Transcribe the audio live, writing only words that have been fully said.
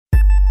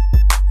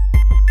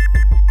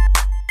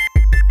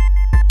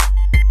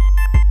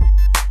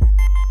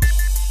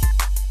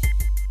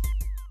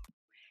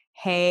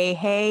Hey,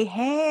 hey,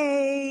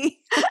 hey.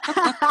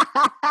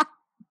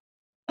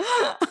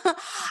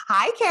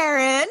 Hi,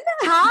 Karen.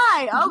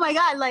 Hi. Oh my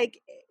God.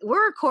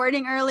 We're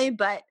recording early,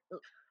 but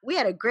we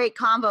had a great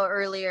combo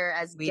earlier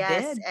as We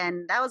guests, did.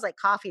 and that was like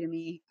coffee to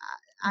me.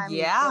 I'm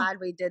Yeah, glad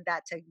we did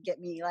that to get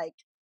me like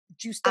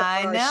juiced up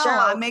I for our know.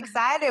 show. I'm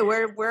excited.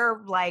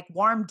 We're like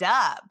warmed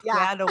up. We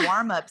Yeah. had a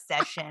warm-up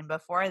session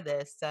before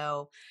this,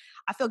 so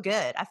I feel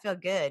good. I feel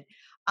good.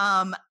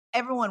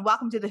 Everyone,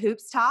 welcome to the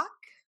Hoops Talk.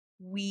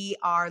 We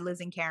are Liz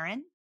and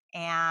Karen,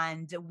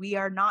 and we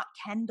are not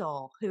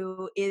Kendall,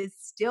 who is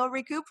still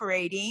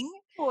recuperating.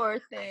 Poor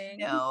thing.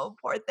 No,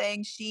 poor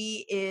thing.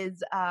 She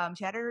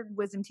had her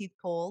wisdom teeth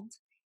pulled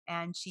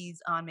and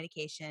she's on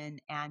medication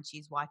and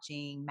she's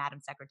watching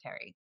Madam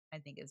Secretary, I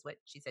think is what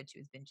she said she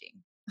was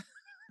binging.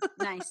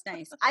 Nice,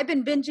 nice. I've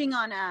been binging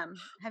on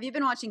have you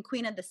been watching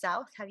Queen of the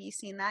South? Have you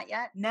seen that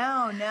yet?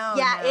 No, no,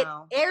 Yeah, it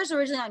no. airs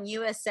originally on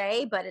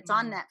USA, but it's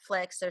on Mhm.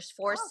 Netflix. There's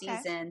four Oh, okay.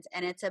 seasons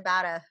and it's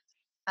about a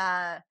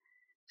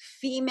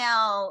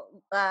female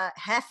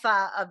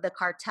jefa of the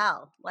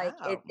cartel. Like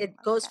Oh,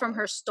 it goes from okay.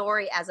 her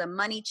story as a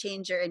money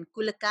changer in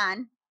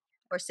Culiacan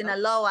or Oh,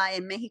 Sinaloa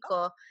in oh.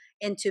 Mexico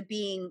into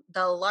being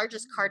the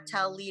largest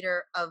cartel Mm.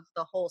 leader of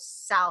the whole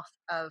south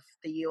of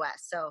the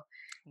US. So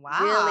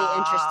really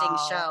interesting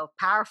Wow. show.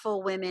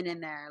 Powerful women in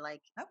there,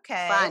 like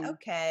Okay, fun.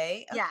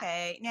 okay, Yeah.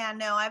 okay. Yeah,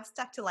 no, I've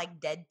stuck to like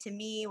Dead to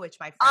Me, which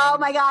my Oh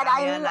friend my God,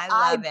 got me on. I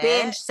I love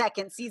binge it.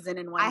 second season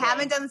in I one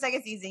haven't day. done the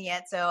second season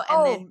yet, so and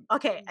Oh, then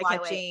okay. I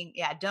can't wait. watching,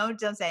 yeah, don't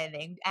say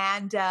anything.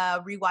 And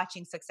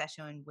rewatching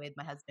Succession with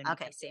my husband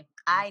Okay, because see, yeah.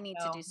 I need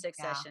to do So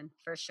yeah. Succession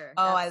for sure.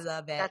 Oh, I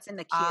love it. That's in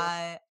the queue.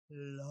 I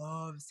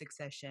love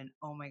Succession.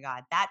 Oh my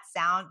God. That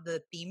sound,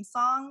 the theme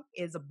song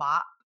is a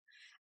bop.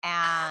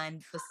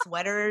 And the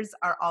sweaters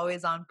are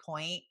always on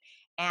point.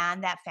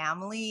 And that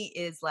family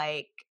is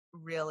like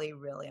really,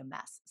 really a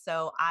mess.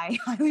 So I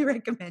highly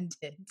recommend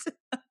it.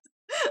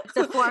 It's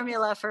a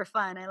formula for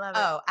fun. I love it.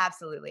 Oh,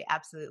 absolutely,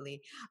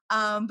 absolutely.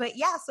 But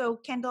yeah, so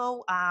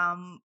Kendall,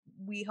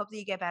 we hope that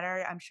you get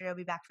better. I'm sure you'll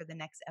be back for the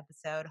next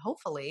episode.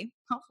 Hopefully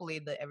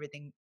that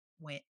everything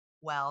went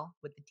well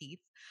with the teeth.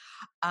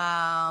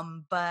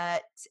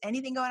 But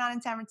anything going on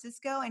in San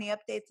Francisco? Any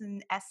updates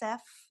in SF,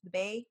 the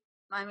Bay?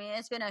 I mean,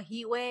 it's been a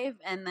heat wave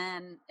and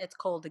then it's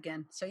cold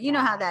again. So you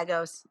know how Yeah, that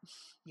goes.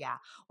 yeah.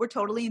 We're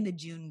totally in the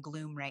June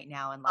gloom right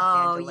now in Los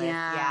Oh Angeles.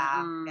 yeah.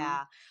 Yeah,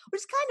 yeah.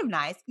 Which is kind of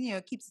nice.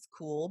 It keeps us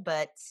cool,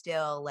 but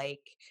still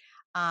like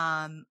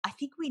I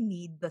think we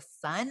need the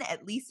sun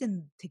at least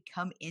to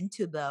come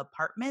into the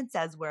apartments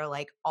as we're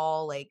like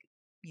all like,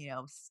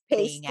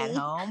 staying at Pasty.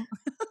 home.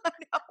 I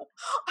know.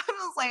 I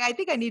was like, I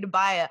think I need to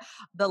buy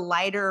the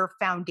lighter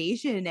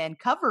foundation and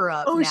cover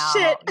up Oh now.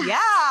 shit.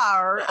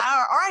 Yeah, or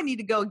I need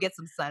to go get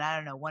some sun. I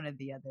don't know, one or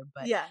the other,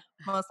 but Yeah.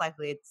 most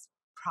likely it's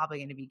probably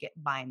going to be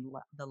buying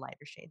the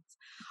lighter shades.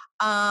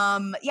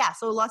 Yeah,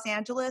 so Los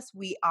Angeles,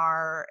 we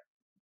are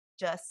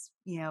just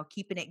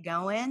keeping it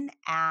going,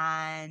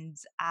 and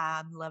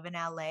I'm loving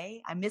LA.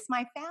 I miss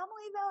my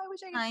family though. I wish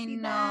I could I see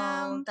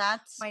know. them.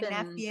 That's My been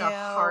nephew. the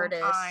I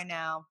hardest.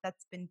 know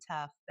that's been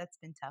tough.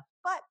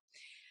 But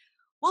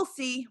we'll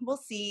see. We'll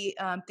see.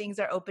 Things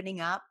are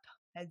opening up.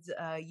 As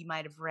you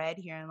might have read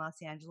here in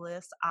Los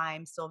Angeles,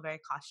 I'm still very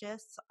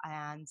cautious.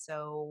 And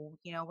so,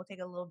 we'll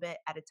take a little bit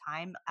at a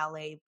time.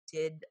 LA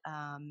did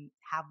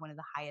have one of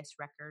the highest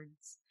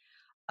records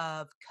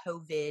of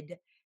COVID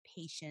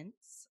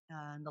patients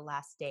in the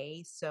last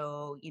day.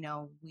 So,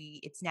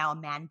 it's now a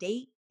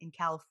mandate in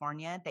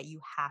California that you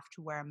have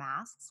to wear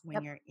masks when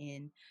Yep. you're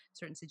in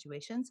certain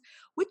situations,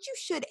 which you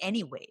should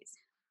anyways.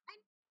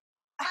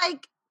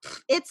 Like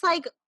it's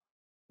like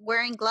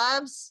wearing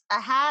gloves,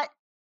 a hat,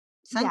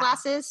 Yeah,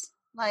 sunglasses.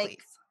 Like please.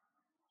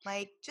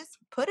 Like, just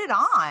put it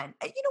on.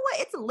 And you know what?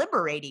 It's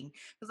liberating.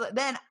 Because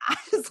then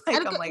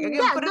I'm like, I'm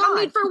gonna yeah, put it no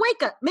need on. for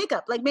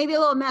makeup. Like maybe a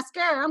little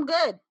mascara. I'm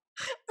good.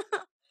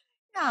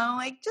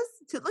 Like just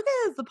to look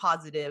at it as the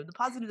positive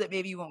that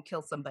maybe you won't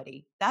kill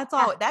somebody. That's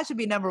Yeah, all. That should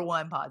be number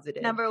one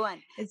positive. number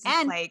one. It's just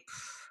And like,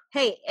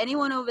 hey,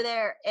 anyone over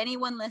there,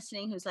 anyone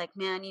listening who's like,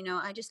 man,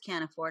 I just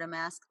can't afford a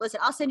mask. Listen,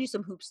 I'll send you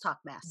some Hoops Talk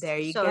masks. there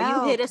you So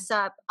you hit go. us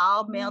up.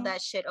 I'll mail Mhm.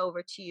 that shit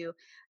over to you.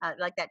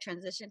 Like that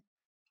transition.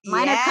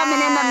 Mine are coming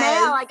in the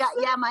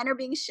mail. Yes. Mine are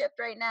being shipped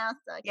right now.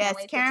 So I can't Yes.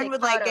 wait to take photos.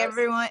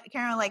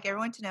 Karen would like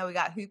everyone to know we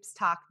got Hoops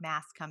Talk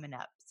masks coming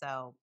up.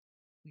 So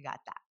we got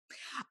that.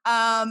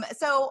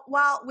 So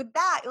while with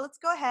that, let's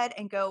go ahead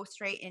and go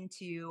straight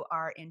into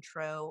our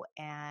intro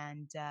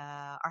and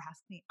our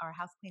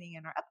house cleaning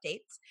and our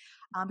updates,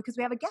 because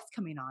we have a guest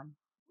coming on.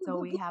 So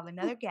we have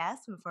another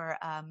guest for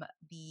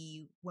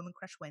the Women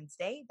Crush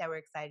Wednesday that we're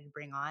excited to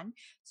bring on.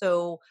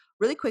 So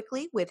really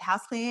quickly with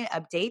house cleaning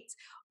updates,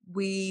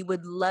 We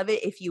would love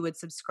it if you would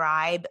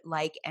subscribe,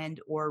 like, and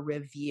or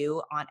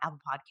review on Apple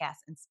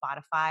Podcasts and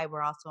Spotify.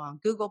 We're also on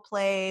Google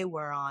Play.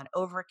 We're on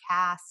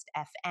Overcast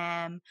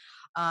FM.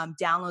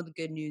 Download the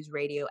Good News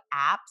Radio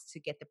apps to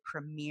get the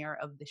premiere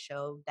of the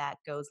show that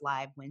goes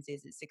live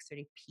Wednesdays at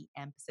 6:30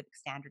 p.m. Pacific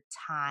Standard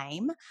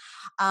Time.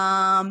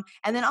 And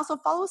then also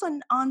follow us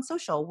on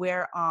social.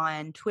 We're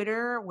on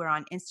Twitter. We're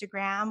on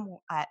Instagram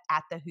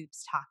at the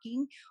Hoops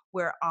Talking.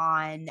 We're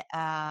on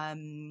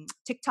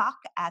TikTok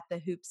at the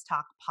Hoops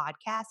Talk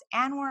Podcast.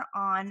 And we're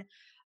on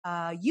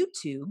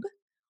YouTube,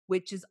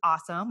 which is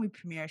awesome. We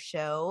premiere a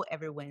show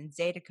every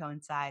Wednesday to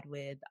coincide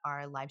with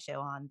our live show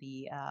on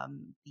the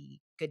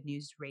Good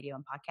News Radio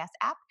and Podcast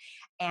app.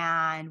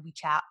 And we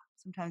chat.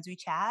 Sometimes we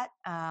chat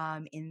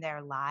in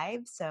there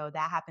live. So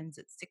that happens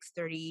at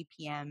 6:30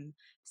 p.m.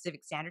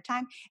 Pacific Standard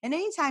Time. And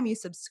anytime you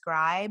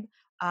subscribe,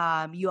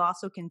 you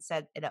also can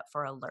set it up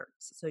for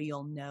alerts. So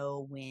you'll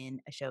know when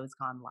a show has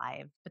gone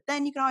live. But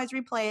then you can always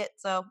replay it.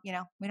 So,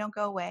 we don't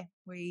go away.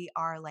 We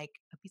are like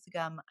a piece of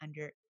gum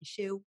under a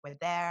shoe. We're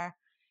there,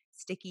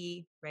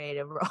 sticky, ready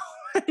to roll,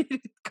 ready to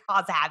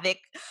cause havoc.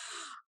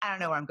 I don't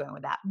know where I'm going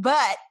with that.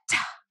 But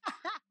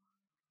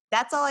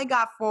that's all I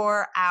got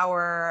for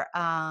our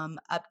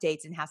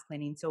updates and house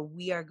cleaning. So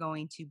we are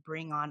going to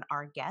bring on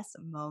our guests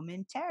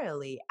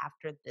momentarily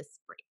after this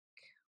break.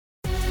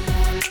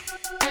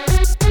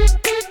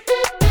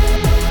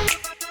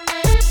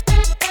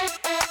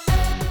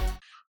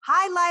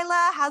 Hi,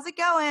 Lila. How's it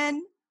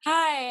going?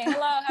 Hi.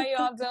 Hello. How you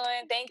all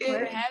doing? Thank you for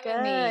Good.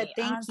 having me.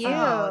 Thank Awesome. you.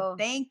 Oh,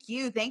 thank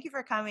you. Thank you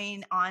for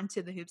coming on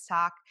to the Hoops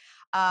Talk.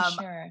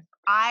 Sure.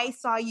 I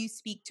saw you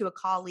speak to a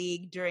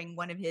colleague during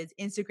one of his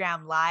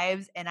Instagram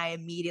lives, and I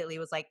immediately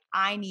was like,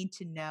 I need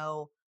to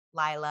know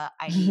Lila.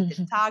 I need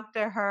to talk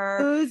to her.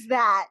 Who's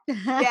that?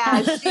 Yeah,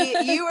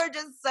 you were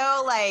just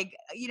so like,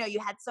 you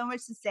had so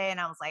much to say, and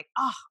I was like,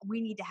 oh,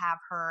 we need to have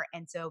her.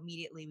 And so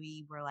immediately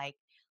we were like,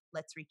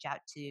 let's reach out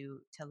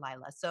to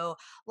Lila. So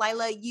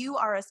Lila, you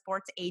are a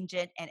sports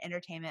agent and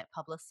entertainment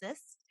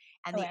publicist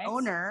and the Correct.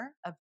 owner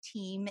of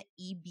Team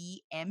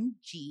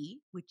EBMG,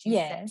 which you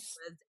said Yes.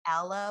 was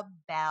Ella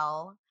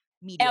Bell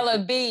Media Ella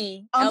Group.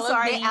 B. I'm Ella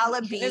sorry, B.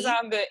 Ella B. It's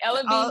all good.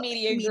 Ella B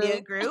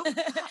Media Group. Group. And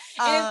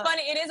it's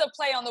funny. It is a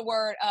play on the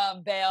word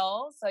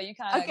Bell. So you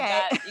kind of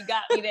Okay.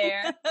 got me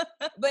there.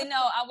 But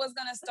no, I was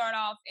gonna start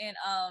off in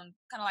kind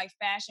of like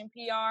fashion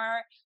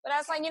PR. But I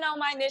was like,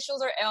 my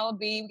initials are LB.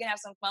 We can have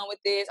some fun with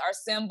this. Our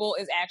symbol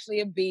is actually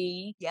a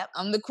B. Yep.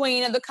 I'm the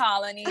queen of the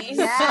colonies.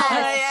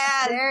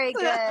 Yes. Very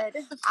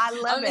good. I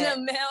love I'm it. in a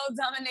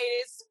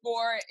male-dominated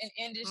sport and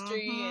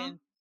industry and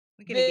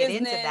we're gonna get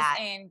into business that.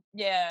 and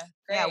yeah,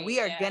 great, yeah, we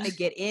are gonna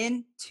get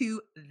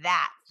into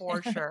that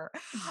for sure.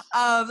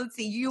 Let's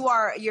see.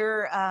 Your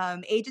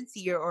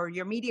agency or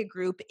your media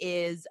group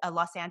is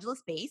Los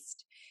Angeles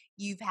based.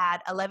 You've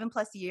had 11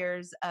 plus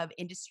years of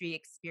industry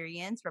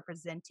experience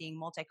representing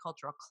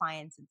multicultural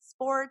clients in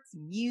sports,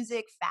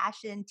 music,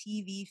 fashion,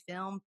 TV,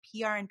 film,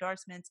 PR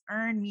endorsements,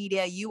 earned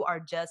media. You are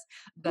just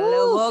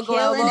global.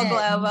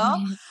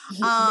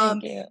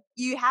 Thank you.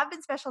 You have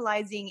been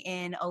specializing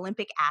in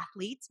Olympic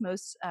athletes.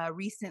 Most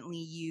recently,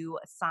 you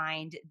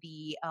signed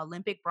the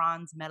Olympic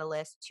bronze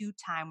medalist,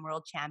 two-time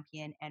world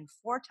champion, and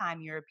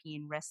four-time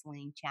European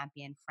wrestling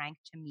champion, Frank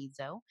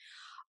Chamizo.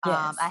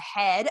 Yes.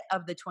 Ahead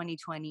of the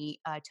 2020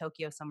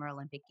 Tokyo Summer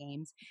Olympic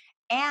Games.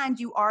 And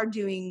you are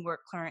doing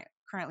work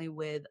currently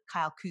with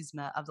Kyle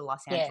Kuzma of the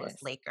Los Angeles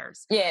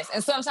Lakers. Yes,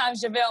 and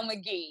sometimes JaVale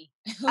McGee.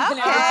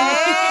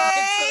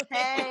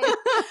 Okay.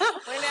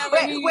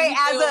 Wait,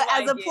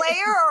 as a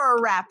player or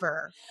a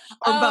rapper?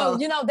 Or both?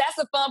 That's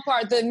the fun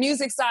part. The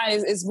music side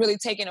is really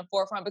taking the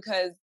forefront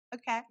because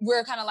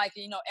we're kind of like,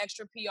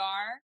 extra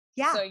PR.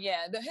 Yeah. So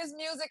yeah, his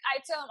music, I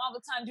tell him all the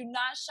time, do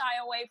not shy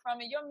away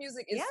from it. Your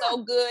music is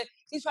so good.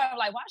 He's probably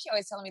like, why is she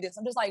always telling me this?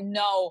 I'm just like,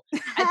 no,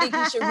 I think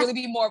he should really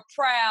be more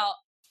proud,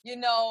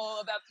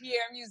 about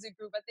Pierre Music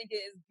Group. I think it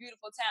is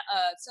beautiful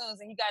tunes,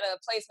 and he got a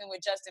placement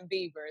with Justin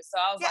Bieber. So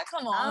I was like,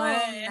 come on.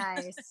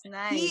 Oh,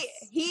 nice.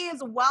 He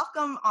is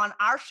welcome on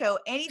our show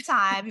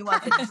anytime he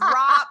wants to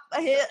drop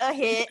a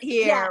hit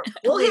here. Yeah,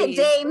 we'll hit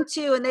Dame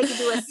too, and they can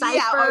do a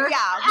cipher.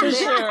 For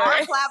sure.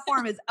 Our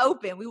platform is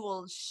open. We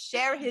will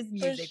share his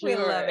music. Sure. We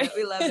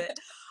love it.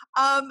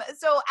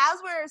 So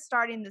as we're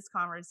starting this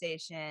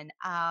conversation,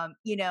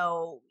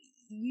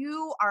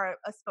 you are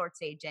a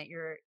sports agent.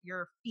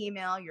 You're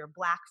female. You're a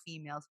Black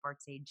female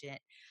sports agent.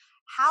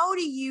 How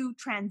do you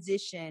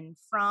transition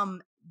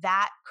from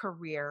that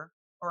career,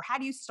 or how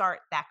do you start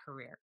that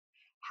career?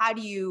 How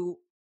do you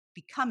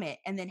become it,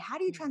 and then how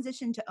do you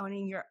transition to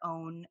owning your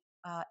own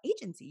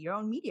agency, your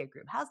own media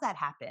group? How's that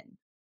happen?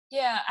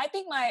 Yeah, I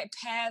think my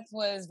path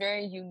was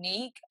very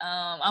unique.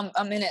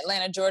 I'm in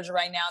Atlanta, Georgia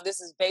right now.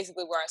 This is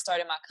basically where I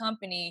started my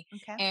company.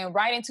 Okay. And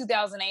right in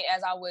 2008,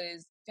 as I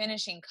was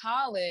finishing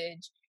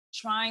college,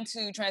 trying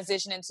to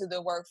transition into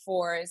the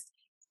workforce,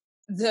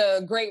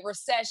 the Great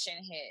Recession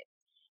hit.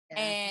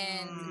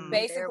 And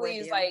basically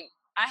it's like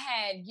I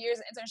had years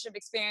of internship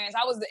experience.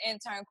 I was the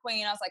intern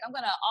queen. I was like, I'm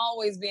going to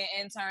always be an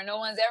intern. No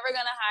one's ever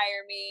going to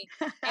hire me.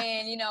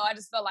 And, I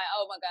just felt like,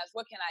 oh my gosh,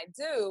 what can I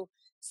do?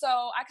 So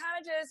I kind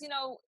of just,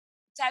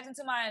 tapped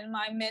into my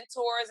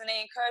mentors, and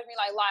they encouraged me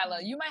like,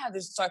 Lila, you might have to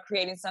start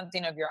creating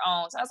something of your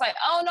own. So I was like,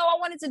 oh no, I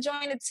wanted to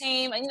join a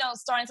team, and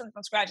starting something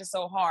from scratch is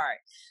so hard.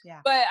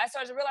 Yeah. But I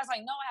started to realize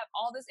like, no, I have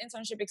all this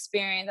internship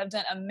experience. I've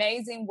done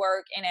amazing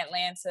work in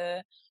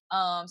Atlanta.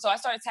 So I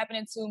started tapping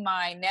into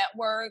my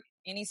network,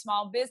 any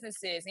small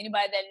businesses,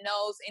 anybody that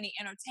knows any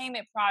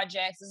entertainment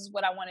projects. This is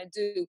what I want to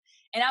do.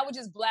 And I would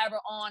just blabber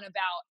on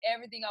about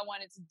everything I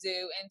wanted to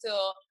do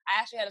until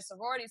I actually had a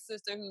sorority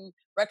sister who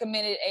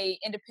recommended a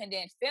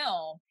independent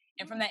film.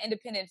 And from that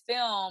independent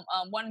film,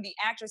 one of the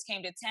actors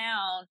came to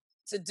town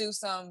to do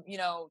some,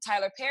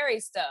 Tyler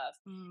Perry stuff.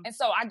 And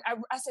so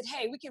I said,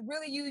 hey, we could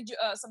really use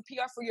some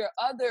PR for your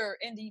other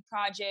indie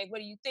project. What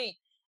do you think?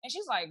 And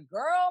she's like,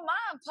 girl,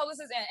 my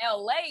publicist in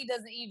LA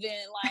doesn't even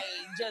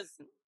just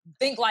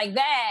think like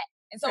that.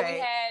 And so we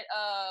had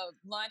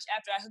lunch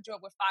after I hooked her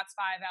up with Fox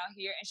 5 out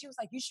here. And she was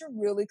like, you should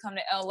really come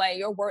to LA.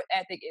 Your work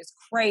ethic is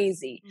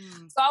crazy.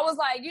 So I was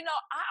like,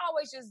 I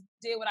always just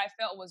did what I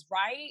felt was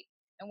right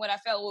and what I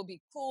felt would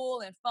be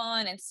cool and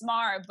fun and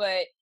smart.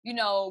 But,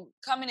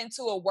 coming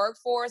into a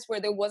workforce where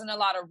there wasn't a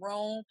lot of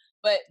room,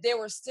 but I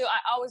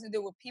always knew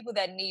there were people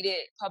that needed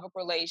public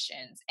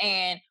relations.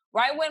 And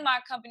right when my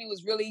company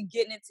was really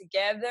getting it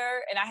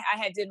together, and I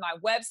had did my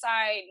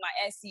website,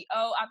 my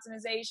SEO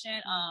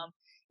optimization,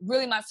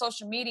 really my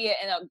social media,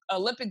 and an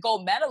Olympic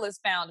gold medalist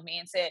found me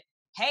and said,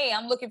 hey,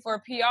 I'm looking for a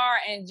PR.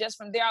 And just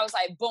from there, I was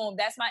like, boom,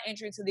 that's my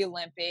entry to the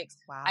Olympics.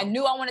 Wow. I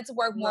knew I wanted to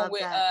work more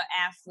with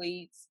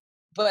athletes,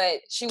 but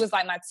she was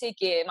like my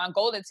ticket, my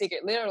golden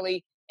ticket,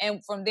 literally.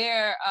 And from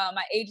there,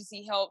 my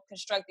agency helped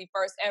construct the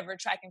first ever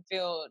track and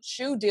field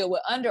shoe deal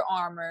with Under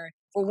Armour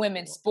for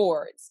women's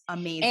sports.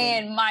 Amazing.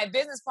 And my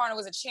business partner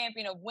was a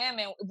champion of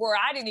women where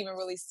I didn't even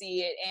really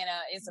see it. And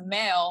it's a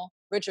male,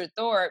 Richard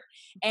Thorpe.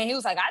 And he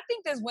was like, I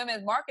think this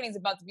women's marketing is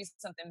about to be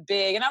something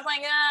big. And I was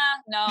like,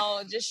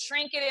 no, just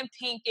shrink it and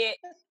pink it.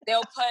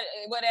 They'll put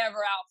whatever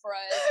out for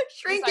us.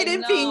 Shrink it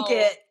and pink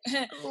it.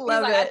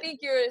 Love it. I think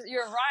you're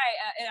right.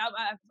 And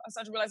I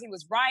started to realize he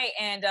was right.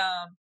 And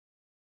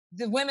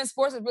the women's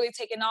sports has really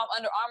taken off.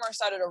 Under Armour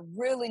started a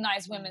really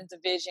nice women's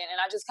division, and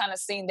I just kind of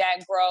seen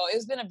that grow.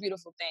 It's been a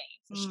beautiful thing,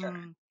 for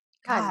sure.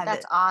 God,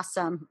 that's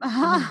awesome.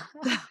 My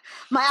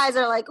eyes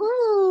are like,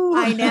 ooh.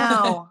 I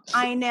know.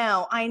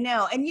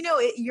 And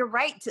you're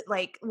right.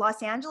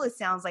 Los Angeles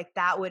sounds like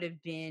that would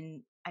have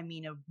been, a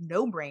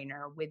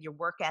no-brainer with your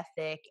work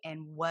ethic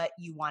and what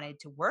you wanted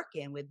to work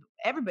in with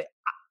everybody.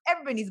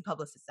 Everybody needs a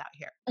publicist out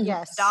here.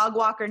 Yes. Dog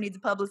walker needs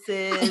a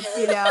publicist,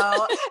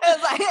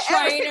 It's like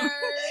trainers.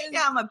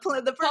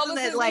 The person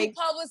that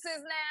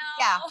publicists now.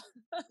 Yeah.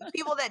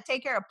 People that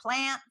take care of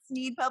plants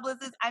need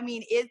publicists.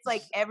 It's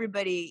like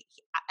everybody,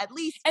 at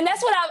least. And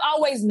that's what I've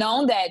always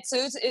known that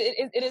too.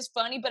 It is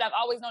funny, but I've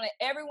always known that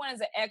everyone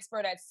is an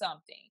expert at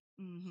something.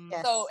 Mm-hmm.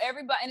 Yes. So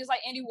everybody, and it's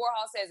like Andy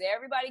Warhol says,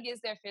 everybody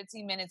gets their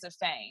 15 minutes of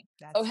fame.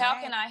 So how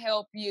can I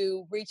help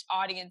you reach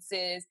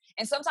audiences?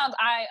 And sometimes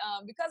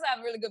because I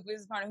have a really good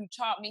business partner who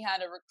taught me how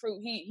to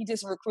recruit. He did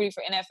some recruiting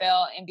for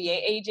NFL,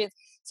 NBA agents.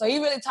 So he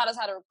really taught us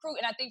how to recruit.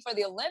 And I think for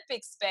the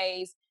Olympic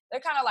space, they're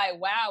kind of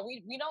like, wow,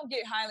 we don't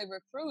get highly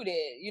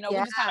recruited. We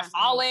just kind of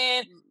fall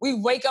in. We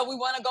wake up, we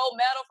want a gold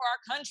medal for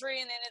our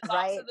country, and then it's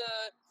off to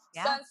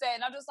the sunset.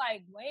 And I'm just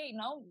like, wait,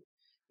 no.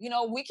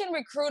 We can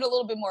recruit a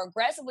little bit more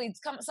aggressively.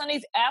 Some of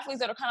these athletes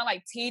that are kind of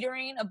like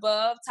teetering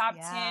above top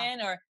 10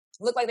 or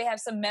look like they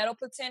have some medal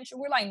potential.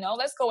 We're like, no,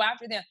 let's go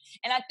after them.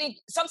 And I think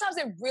sometimes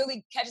it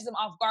really catches them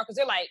off guard because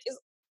they're like,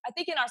 I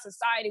think in our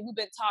society, we've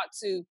been taught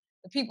to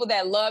the people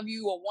that love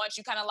you or want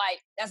you kind of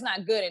like, that's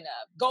not good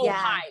enough. Go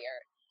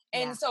higher.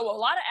 And so a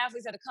lot of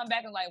athletes had to come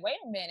back and like, wait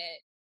a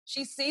minute,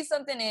 she sees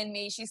something in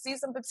me. She sees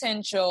some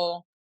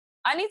potential.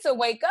 I need to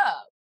wake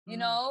up.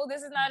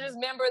 This is not just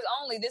members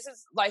only. This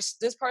is like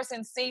this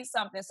person sees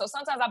something. So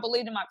sometimes I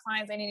believe in my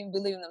clients, they didn't even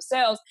believe in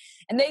themselves.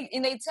 And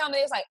they tell me,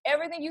 it's like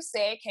everything you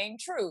said came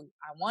true.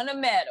 I won a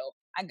medal.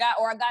 I got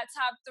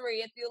top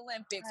 3 at the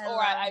Olympics,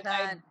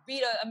 I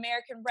beat an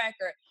American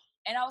record.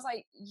 And I was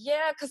like,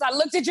 yeah, because I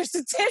looked at your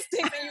statistics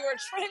and you were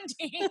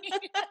trending.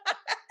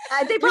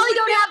 They probably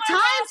don't have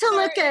time to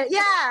look at,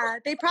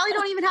 they probably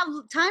don't even have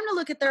time to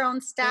look at their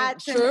own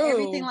stats and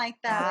everything like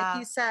that, like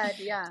you said,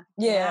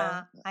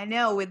 Yeah, I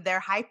know, with their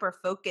hyper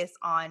focus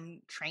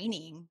on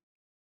training,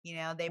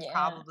 they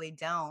probably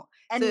don't.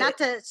 And not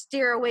to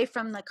steer away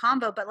from the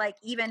convo, but like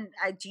even,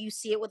 do you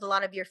see it with a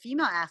lot of your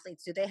female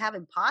athletes? Do they have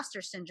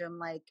imposter syndrome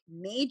like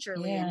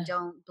majorly and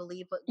don't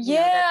believe what,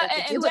 that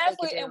they could do what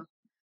they could do?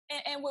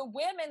 And with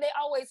women, they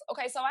always,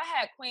 so I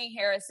had Queen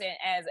Harrison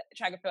as a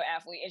track and field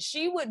athlete, and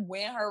she would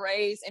win her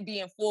race and be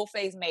in full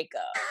face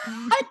makeup.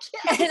 And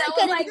I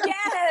was like,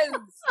 yes.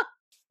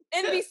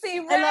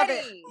 NBC I love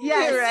it. ready.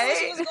 Yes. They knew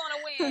she was going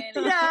to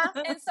win. Yeah.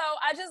 And so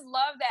I just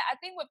love that. I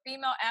think with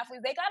female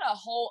athletes, they got a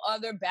whole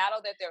other battle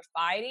that they're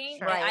fighting.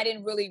 Sure. And Right. I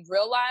didn't really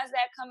realize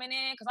that coming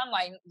in because I'm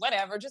like,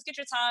 whatever, just get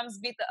your times,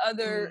 beat the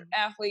other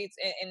athletes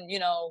and, you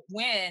know,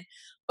 win.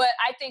 But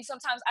I think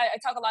sometimes I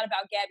talk a lot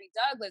about Gabby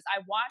Douglas.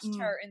 I watched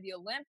her in the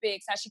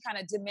Olympics, how she kind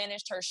of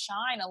diminished her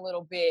shine a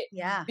little bit.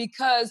 Yeah.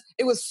 Because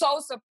it was so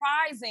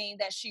surprising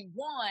that she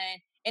won.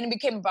 And it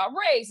became about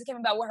race. It became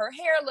about what her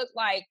hair looked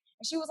like.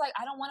 And she was like,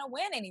 I don't want to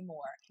win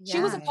anymore. Yeah. She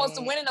was supposed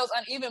to win in those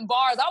uneven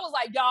bars. I was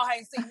like, y'all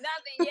ain't seen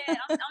nothing yet.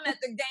 I'm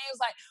at the games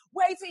like,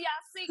 wait till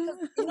y'all see.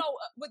 Because, you know,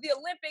 with the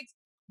Olympics,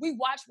 we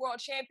watch world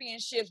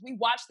championships. We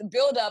watch the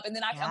buildup. And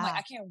then I'm like,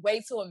 I can't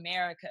wait till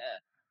America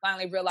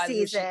finally realizes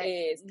who she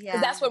is. Because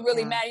that's what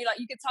really matters.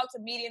 You can talk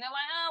to media and they're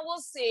like, oh, we'll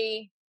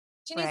see.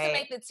 She needs to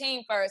make the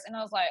team first. And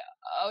I was like,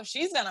 oh,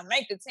 she's going to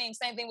make the team.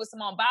 Same thing with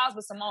Simone Biles.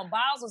 But Simone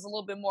Biles was a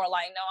little bit more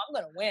like, no,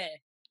 I'm going to win.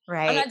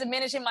 Right. I'm not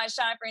diminishing my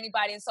shine for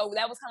anybody. And so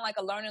that was kind of like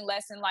a learning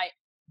lesson. Like,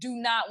 do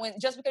not win.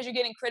 Just because you're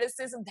getting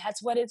criticism,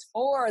 that's what it's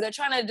for. They're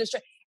trying to destroy.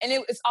 And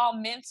it's all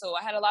mental.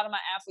 I had a lot of my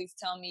athletes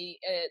tell me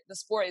the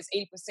sport is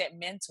 80%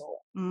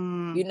 mental.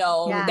 You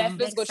know, that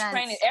physical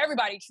training,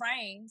 everybody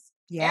trains.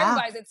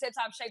 Everybody's in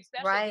tip-top shape,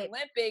 especially at the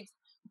Olympics.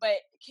 But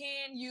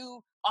can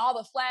you, all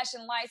the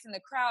flashing lights and the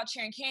crowd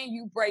cheering, can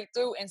you break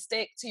through and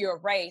stick to your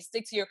race,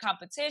 stick to your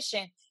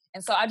competition?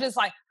 And so I just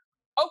like,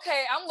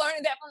 okay, I'm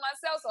learning that from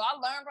myself. So I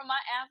learn from my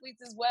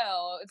athletes as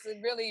well. It's a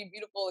really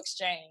beautiful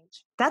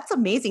exchange. That's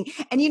amazing.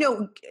 And, you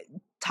know,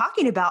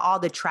 talking about all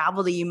the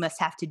travel that you must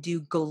have to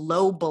do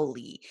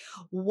globally,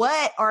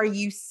 what are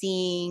you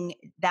seeing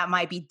that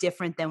might be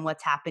different than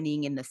what's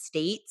happening in the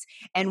States?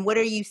 And what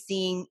are you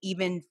seeing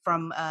even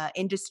from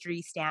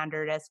industry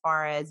standard as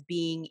far as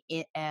being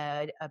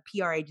a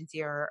PR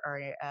agency or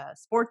a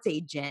sports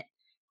agent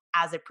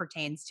as it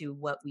pertains to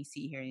what we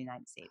see here in the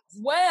United States?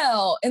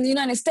 Well, in the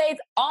United States,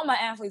 all my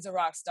athletes are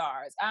rock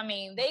stars. I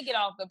mean, they get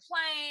off the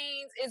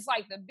planes. It's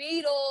like the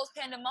Beatles,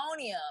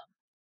 pandemonium.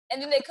 And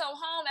then they come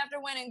home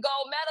after winning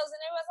gold medals and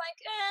everyone's like,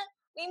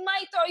 we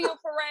might throw you a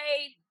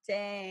parade.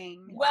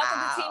 Dang. Welcome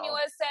to Team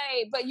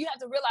USA. But you have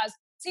to realize,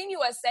 Team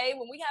USA,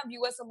 when we have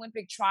U.S.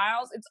 Olympic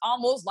trials, it's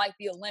almost like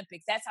the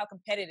Olympics. That's how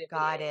competitive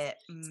it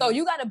is. So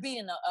you got to be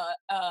in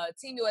a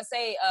Team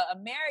USA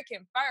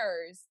American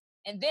first.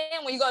 And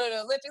then when you go to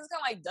the Olympics, it's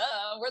kind of like,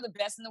 duh, we're the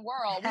best in the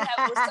world.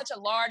 We're such a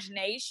large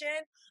nation,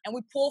 and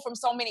we pull from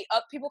so many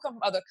people come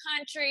from other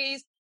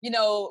countries, you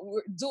know,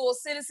 dual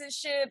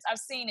citizenships. I've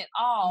seen it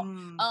all.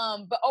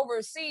 But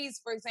overseas,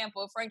 for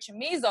example, Frank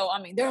Chamizo,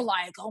 I mean, they're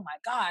like, oh my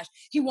gosh,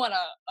 he won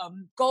a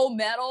gold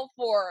medal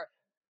for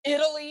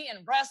Italy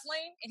in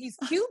wrestling, and he's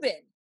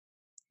Cuban.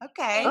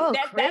 Okay.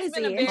 That's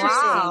been a very he speaks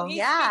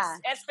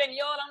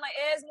Espanol. I'm like,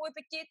 es muy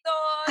poquito,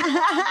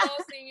 no,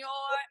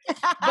 señor.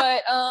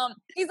 But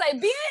he's like,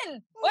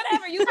 bien,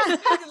 whatever, you can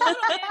speak a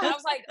little bit. I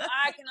was like,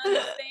 I can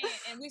understand.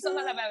 And we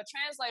sometimes have a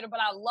translator, but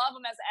I love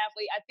him as an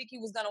athlete. I think he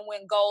was gonna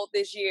win gold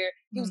this year.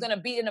 He was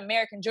gonna beat an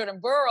American, Jordan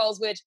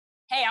Burroughs, which,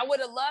 hey, I would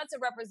have loved to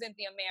represent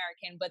the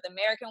American, but the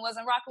American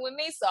wasn't rocking with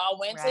me, so I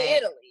went to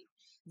Italy.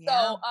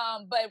 So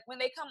but when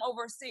they come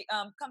overseas,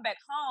 come back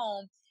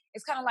home,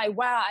 it's kind of like,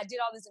 wow, I did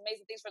all these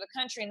amazing things for the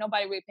country and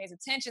nobody really pays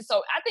attention.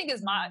 So I think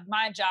it's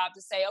my job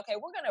to say, okay,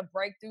 we're going to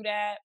break through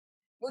that.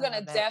 We're going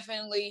to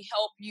definitely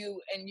help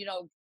you and, you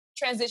know,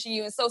 transition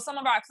you. And so some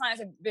of our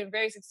clients have been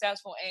very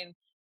successful in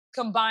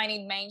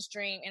combining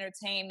mainstream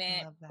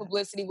entertainment,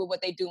 publicity with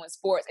what they do in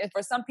sports. And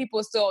for some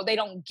people still, they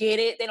don't get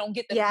it. They don't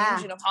get the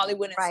fusion of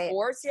Hollywood and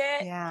sports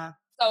yet. Yeah.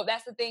 So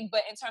that's the thing.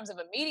 But in terms of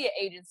a media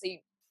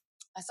agency,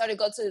 I started to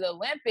go to the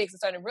Olympics and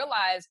started to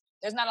realize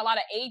there's not a lot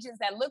of agents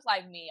that look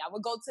like me. I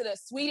would go to the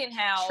Sweden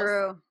house,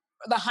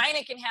 the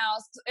Heineken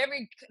house.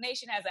 Every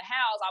nation has a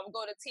house. I would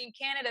go to Team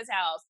Canada's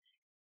house,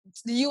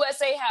 the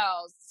USA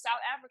house, South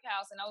Africa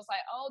house. And I was like,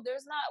 oh,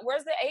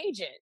 where's the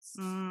agents?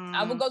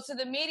 I would go to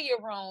the media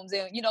rooms.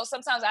 And, you know,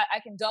 sometimes I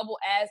can double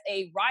as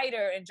a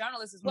writer and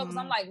journalist as well. Because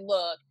I'm like,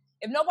 look,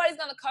 if nobody's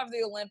going to cover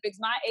the Olympics,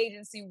 my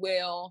agency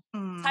will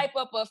type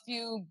up a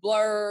few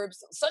blurbs,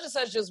 such and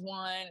such just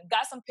won,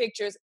 got some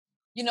pictures,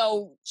 you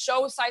know,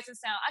 show sights and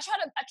sound. I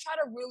try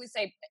to really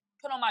say,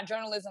 put on my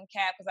journalism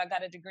cap because I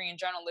got a degree in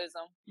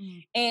journalism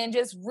and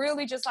just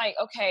really just like,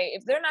 okay,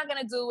 if they're not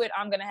going to do it,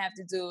 I'm going to have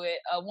to do it.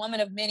 A woman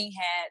of many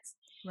hats.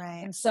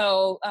 Right. And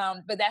so,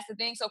 but that's the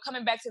thing. So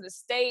coming back to the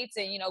States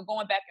and, you know,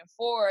 going back and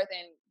forth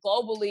and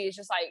globally, it's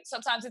just like,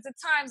 sometimes it's a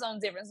time zone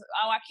difference.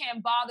 Oh, I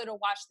can't bother to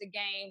watch the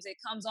games. It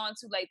comes on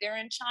too late. They're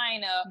in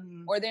China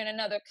or they're in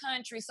another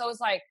country. So it's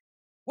like,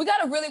 we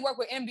got to really work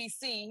with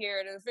NBC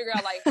here to figure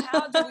out, like,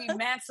 how do we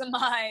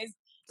maximize,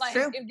 like,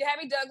 if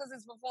Gabby Douglas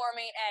is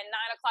performing at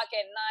 9:00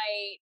 at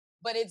night,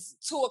 but it's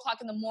 2:00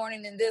 in the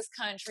morning in this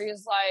country,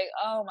 it's like,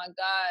 oh my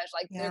gosh,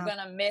 like they're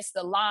going to miss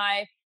the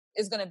live.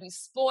 It's going to be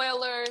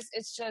spoilers.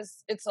 It's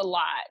a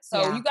lot.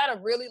 So you got to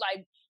really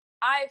like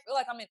I feel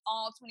like I'm in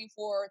all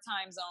 24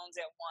 time zones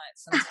at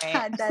once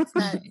sometimes. That's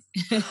nuts.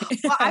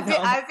 Well,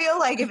 I feel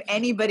like if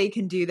anybody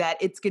can do that,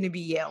 it's going to be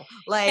you.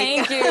 Like,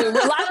 thank you.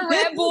 A lot of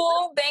Red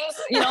Bull things,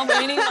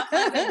 any of my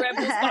friends have Red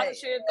Bull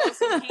sponsorship, throw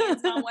some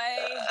cans my way.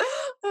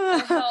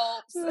 It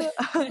helps.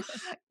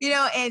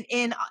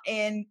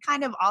 And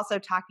kind of also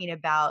talking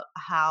about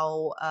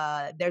how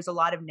there's a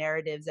lot of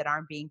narratives that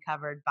aren't being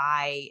covered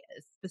by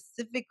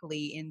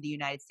specifically in the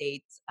United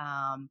States.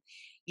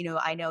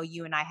 I know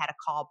you and I had a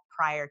call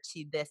prior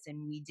to this,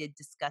 and we did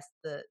discuss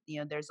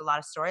there's a lot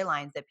of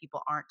storylines that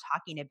people aren't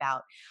talking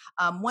about.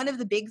 One of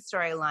the big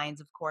storylines,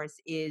 of course,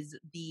 is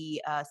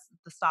the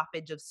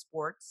stoppage of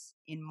sports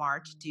in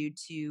March due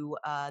to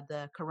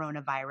the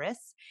coronavirus.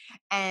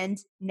 And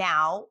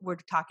now we're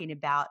talking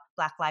about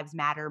Black Lives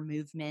Matter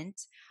movement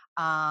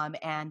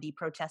and the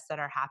protests that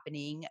are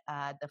happening,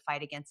 the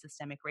fight against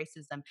systemic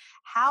racism.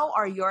 How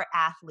are your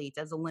athletes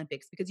as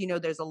Olympics? Because,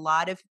 there's a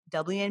lot of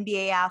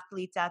WNBA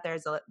athletes out there.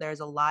 There's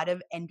a lot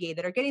of NBA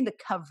that are getting the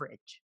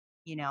coverage.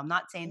 I'm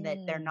not saying that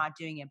they're not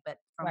doing it, but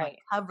from a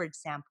coverage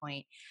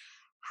standpoint,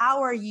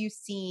 how are you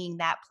seeing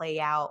that play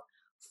out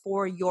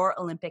for your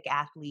Olympic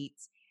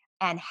athletes?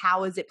 And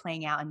how is it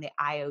playing out in the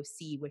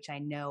IOC, which I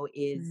know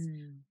is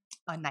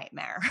a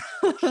nightmare?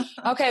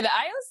 Okay, the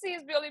IOC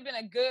has really been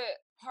a good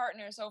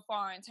partner so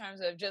far in terms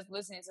of just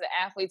listening to the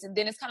athletes. And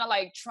then it's kind of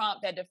like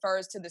Trump that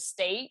defers to the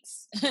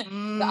states. The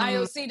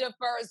IOC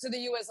defers to the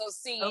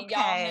USOC and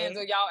y'all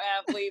handle y'all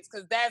athletes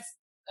because that's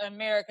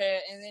America.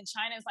 And then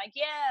China's like,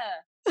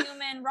 yeah,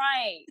 human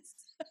rights.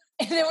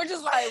 And then we're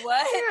just like,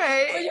 what?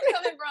 Right. Where you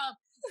coming from?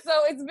 So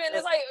it's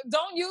like,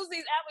 don't use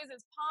these athletes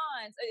as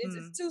pawns.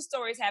 It's two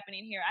stories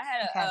happening here. I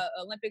had an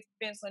Olympic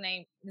fencer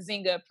named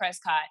Zinga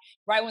Prescott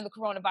right when the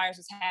coronavirus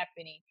was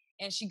happening.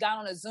 And she got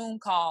on a Zoom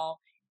call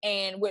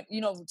and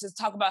to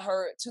talk about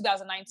her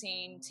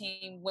 2019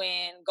 team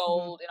win,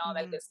 gold, and all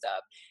that good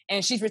stuff.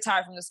 And she's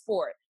retired from the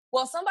sport.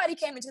 Well, somebody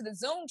came into the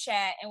Zoom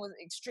chat and was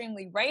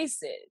extremely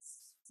racist.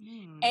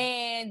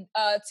 And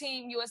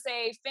Team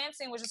USA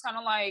fencing was just kind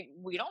of like,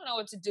 we don't know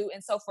what to do.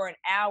 And so for an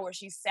hour,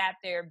 she sat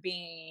there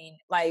being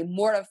like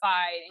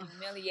mortified and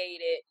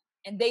humiliated.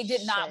 And they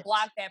did not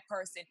block that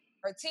person.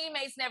 Her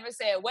teammates never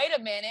said, wait a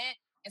minute.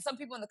 And some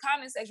people in the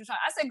comment section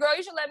I said, girl,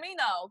 you should let me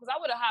know because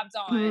I would have hopped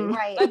on.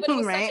 Right. But it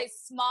was such a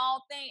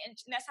small thing. And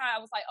that's how I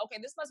was like,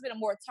 okay, this must have been a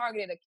more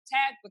targeted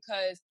attack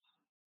because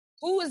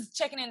who is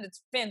checking in the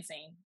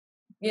fencing?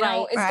 It's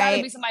got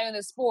to be somebody in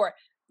the sport.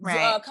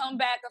 Come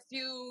back a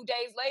few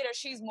days later,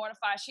 she's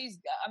mortified.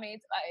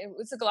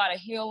 It took a lot of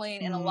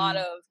healing and a lot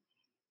of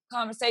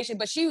conversation,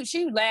 but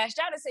she lashed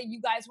out and said,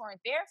 you guys weren't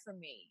there for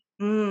me.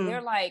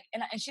 They're like,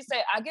 and she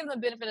said, I give them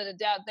the benefit of the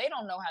doubt. They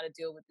don't know how to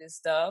deal with this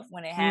stuff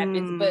when it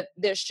happens, but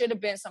there should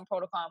have been some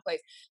protocol in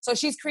place. So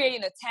she's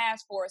creating a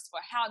task force for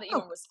how to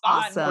even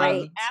respond when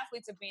the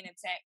athletes are being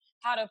attacked,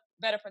 how to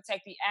better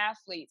protect the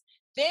athletes.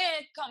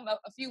 Then come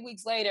a few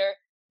weeks later,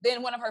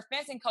 then one of her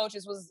fencing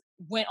coaches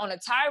went on a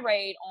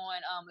tirade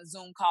on a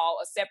Zoom call,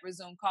 a separate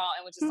Zoom call,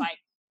 and was just like,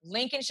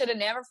 Lincoln should have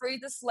never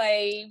freed the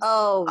slaves.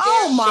 Oh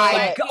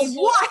my God!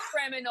 What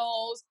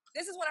criminals?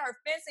 This is one of her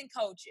fencing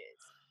coaches.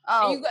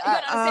 Oh, you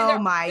gotta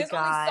understand there's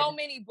God. only so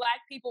many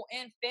Black people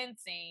in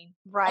fencing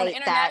on the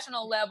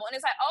international level, and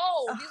it's like,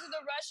 these are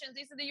the Russians,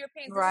 these are the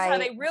Europeans. This is how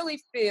they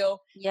really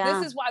feel. Yeah.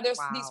 This is why there's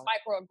these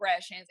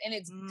microaggressions, and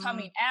it's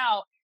coming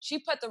out. She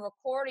put the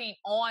recording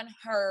on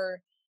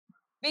her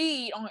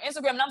feed on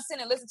Instagram, and I'm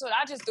sitting and listening to it.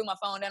 I just threw my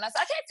phone down. I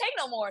said, I can't take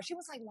no more. She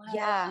was like, Lila.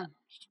 Yeah.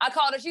 I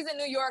called her. She's in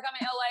New York. I'm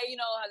in LA. You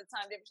know how the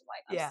time difference. She's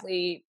like, I'm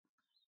asleep.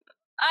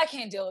 I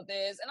can't deal with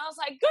this. And I was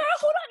like, girl,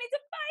 who do I need to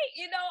fight?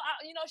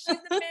 She's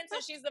the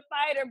fencer, she's the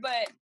fighter,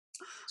 but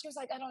she was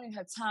like, I don't even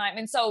have time.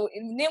 And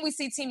then we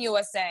see Team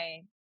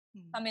USA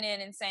coming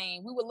in and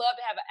saying, we would love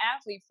to have an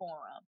athlete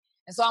forum.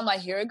 And so I'm like,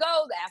 here it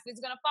goes. The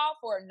athlete's going to fall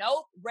for it.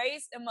 Nope.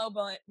 Race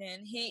Immobilin.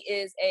 He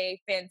is a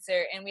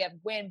fencer. And we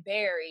have Gwen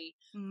Berry,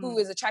 who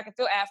is a track and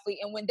field athlete.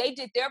 And when they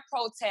did their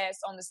protest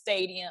on the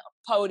stadium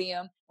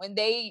podium, when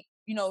they,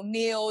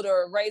 kneeled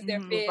or raised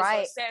their fist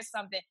or said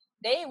something,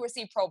 they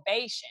received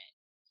probation.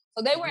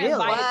 So they were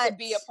invited to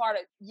be a part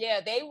of,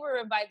 they were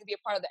invited to be a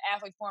part of the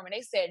athlete forum. And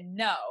they said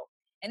no.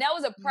 And that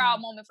was a proud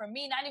moment for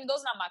me. Not even,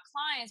 those are not my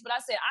clients, but I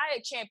said, I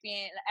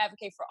champion and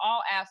advocate for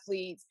all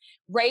athletes,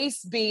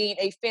 race being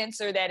a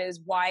fencer that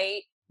is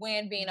white,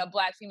 Gwen being a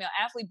Black female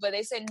athlete, but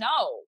they said,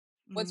 no,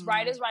 what's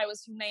right is right,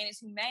 what's humane is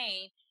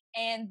humane.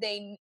 And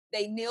they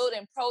kneeled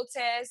in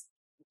protest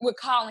with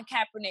Colin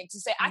Kaepernick to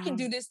say, I can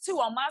do this too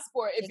on my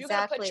sport. If you're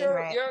going to put your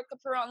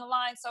career on the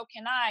line, so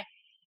can I.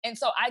 And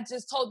so I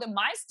just told them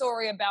my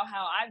story about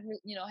how I,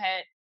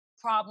 had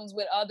problems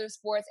with other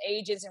sports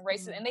agents and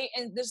races,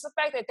 and just the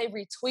fact that they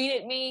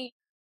retweeted me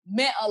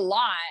meant a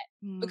lot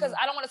because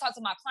I don't want to talk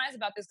to my clients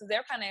about this because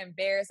they're kind of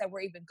embarrassed that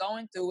we're even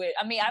going through it.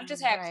 I mean, I've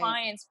just had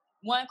clients.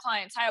 One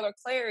client, Tyler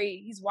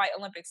Clary, he's white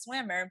Olympic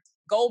swimmer,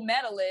 gold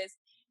medalist.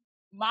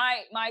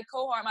 My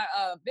cohort, my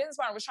business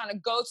partner was trying to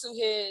go to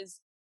his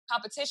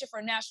competition for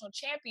a national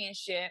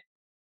championship,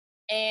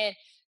 and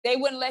they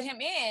wouldn't let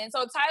him in. So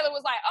Tyler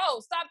was like,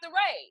 "Oh, stop the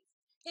race."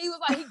 He was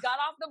like, he got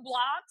off the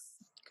blocks.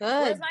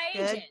 Where's Good. my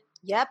Good. agent?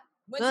 Yep.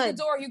 Went to the Good.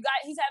 door.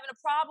 He's having a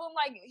problem.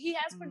 Like, he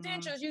has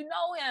credentials. You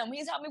know him.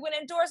 He's helped me with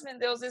endorsement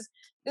deals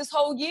this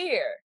whole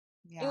year.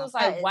 It Yeah. was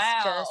like, That is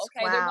wow, just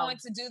okay, they're wow. going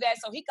to do that.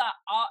 So he got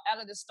all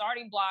out of the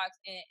starting blocks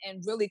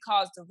and really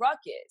caused the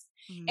ruckus.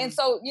 And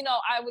so,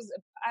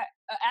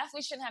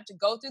 athletes shouldn't have to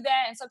go through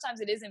that. And sometimes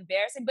it is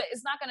embarrassing, but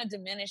it's not going to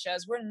diminish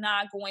us. We're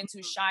not going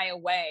to shy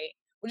away.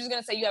 We're just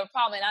going to say you have a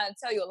problem. And I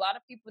tell you, a lot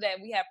of people that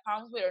we have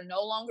problems with are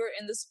no longer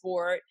in the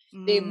sport.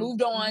 They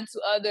moved on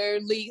to other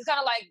leagues. Kind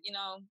of like,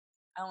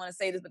 I don't want to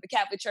say this, but the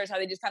Catholic Church, how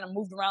they just kind of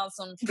moved around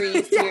some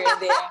priests here and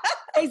there.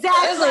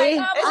 Exactly. It's like,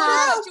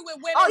 you with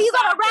women's you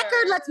got soccer. a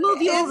record? Let's move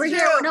you over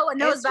here where no one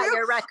knows about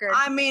your record.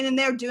 I mean, and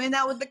they're doing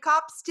that with the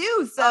cops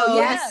too. So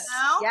yes.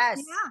 Yeah.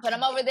 But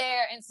I'm over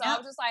there, and so I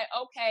was just like,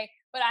 okay.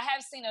 But I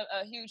have seen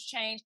a huge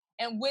change,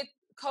 and with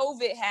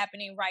COVID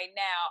happening right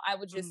now, I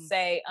would just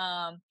say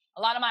a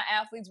lot of my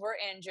athletes were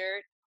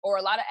injured, or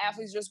a lot of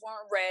athletes just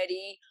weren't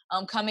ready,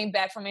 coming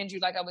back from injury,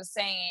 like I was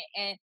saying,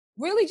 and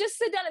really just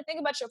sit down and think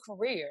about your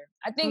career.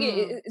 I think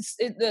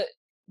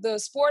the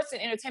sports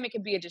and entertainment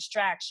can be a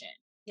distraction.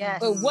 Yes.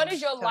 But what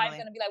is your life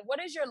going to be like? What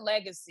is your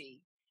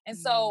legacy? And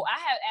so I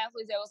have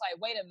athletes that was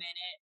like, wait a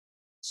minute,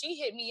 she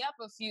hit me up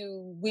a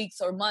few weeks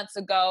or months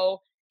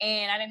ago,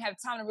 and I didn't have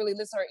time to really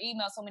listen to her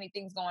email. So many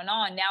things going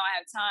on. Now I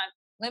have time.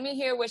 Let me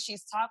hear what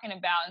she's talking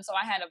about. And so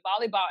I had a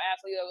volleyball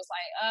athlete that was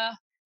like,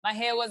 my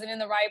head wasn't in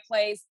the right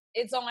place.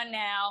 It's on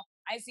now.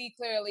 I see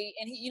clearly.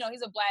 And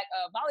he's a black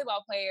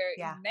volleyball player,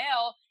 he's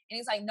male. And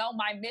he's like, no,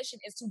 my mission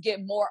is to get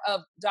more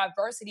of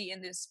diversity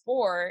in this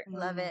sport.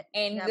 Love it.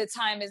 And the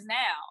time is now.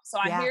 So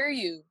I hear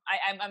you.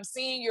 I'm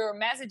seeing your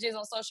messages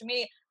on social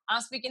media.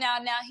 I'm speaking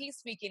out now. He's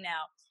speaking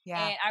out.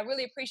 Yeah. And I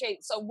really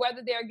appreciate, so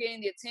whether they're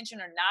getting the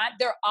attention or not,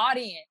 their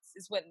audience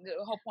is what the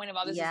whole point of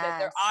all this is, that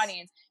their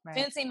audience. Right.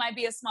 Fencing might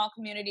be a small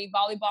community,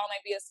 volleyball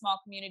might be a small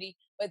community,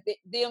 but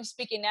them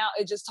speaking out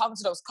is just talking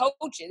to those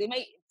coaches. It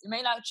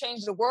may not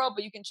change the world,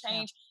 but you can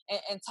change and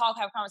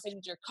have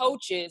conversations with your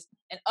coaches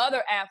and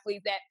other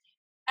athletes that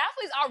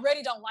athletes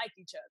already don't like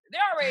each other.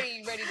 They're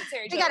already ready to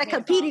tear each other. They got to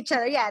compete each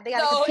other. Yeah, they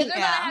got to compete. So if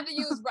they're going to have to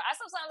use,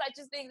 sometimes I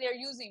just think they're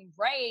using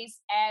race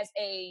as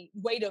a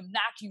way to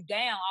knock you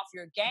down off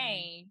your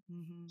game,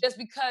 just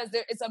because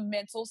it's a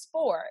mental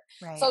sport.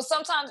 Right. So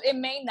sometimes it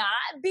may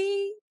not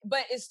be,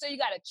 but it's still, you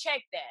got to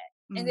check that.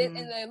 And then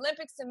in the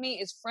Olympics, to me,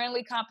 is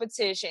friendly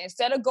competition.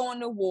 Instead of going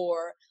to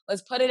war,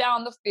 let's put it out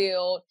on the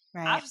field.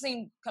 Right. I've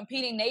seen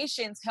competing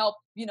nations help,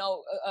 an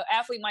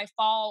athlete might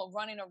fall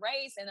running a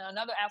race, and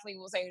another athlete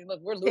will say,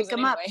 look, we're losing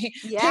anyway.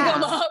 Pick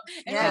them up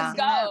and let's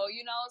go,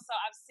 So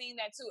I've seen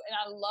that too. And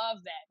I love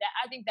that.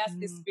 I think that's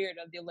the spirit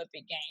of the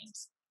Olympic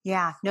Games.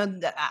 Yeah, no,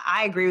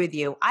 I agree with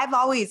you. I've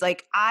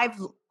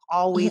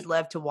always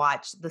loved to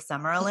watch the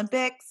Summer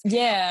Olympics.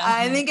 Yeah.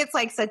 I think it's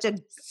like such a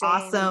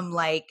awesome,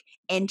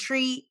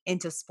 entry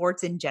into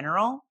sports in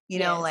general,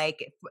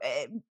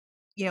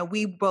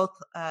 we both,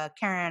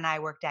 Karen and I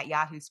worked at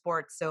Yahoo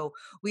Sports. So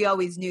we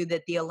always knew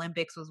that the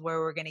Olympics was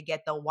where we're going to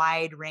get the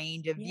wide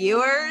range of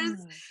viewers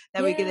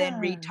that we could then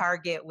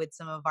retarget with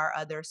some of our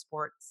other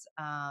sports,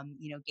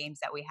 games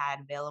that we had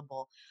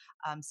available.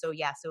 So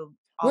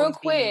real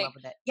quick,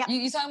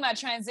 you talking about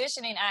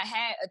transitioning. I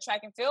had a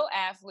track and field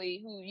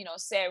athlete who,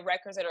 set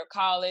records at her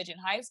college and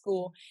high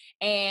school,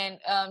 and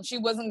she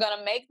wasn't going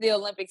to make the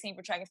Olympic team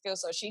for track and field.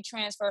 So she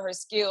transferred her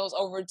skills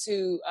over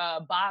to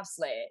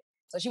bobsled.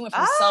 So she went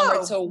from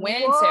summer to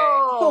winter.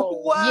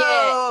 Whoa.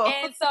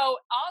 Yeah. And so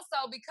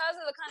also because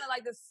of the kind of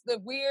like the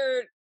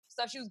weird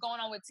stuff she was going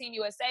on with Team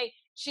USA,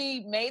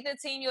 she made the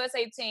Team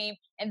USA team.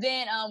 And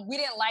then we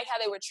didn't like how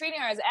they were treating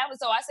her as an athlete.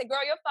 So I said,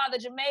 girl, your father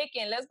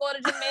Jamaican. Let's go to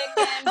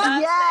Jamaican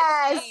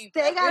bobsled team.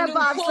 They got a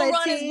bobsled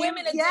team.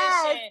 Women edition.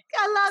 I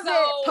love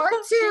it. Part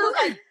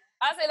 2.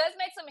 I said, let's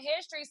make some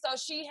history. So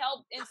she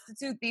helped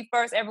institute the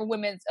first ever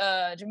women's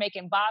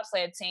Jamaican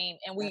bobsled team.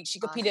 And she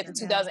competed at the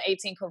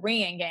 2018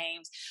 Korean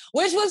Games,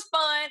 which was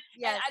fun.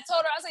 Yes. And I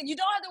told her, I said, you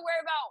don't have to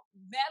worry about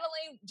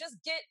medaling. Just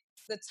get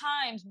the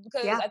times,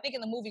 because I think in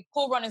the movie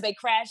Cool Runnings, they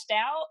crashed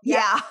out.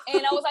 Yeah.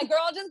 And I was like,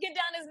 girl, just get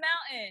down this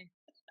mountain.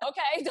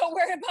 Okay, don't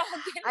worry about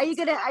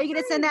getting. Are you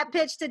gonna send that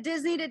pitch to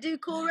Disney to do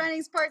Cool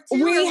Runnings Part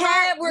 2? We're in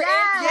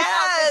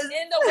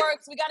the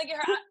works. We got to get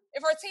her.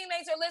 If her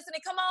teammates are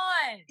listening, come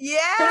on. Yeah,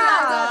 come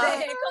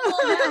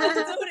on,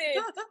 let's do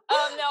this.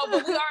 No,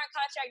 but we are in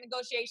contract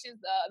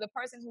negotiations. The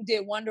person who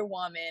did Wonder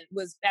Woman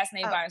was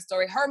fascinated by her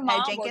story. Her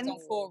mom worked on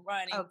Cool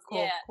Runnings. Oh,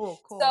 cool,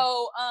 cool.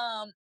 So,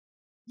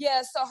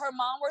 so her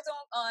mom worked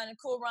on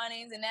Cool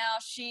Runnings, and now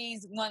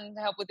she's wanting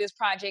to help with this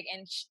project,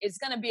 and it's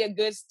going to be a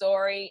good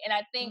story. And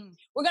I think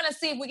we're going to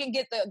see if we can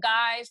get the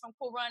guys from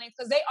Cool Runnings,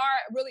 because they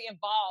are really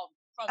involved.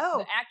 From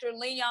the actor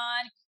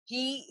Leon,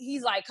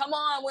 he's like, come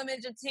on,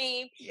 women's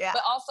team. Yeah.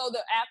 But also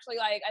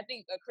I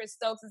think Chris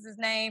Stokes is his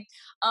name.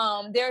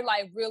 They're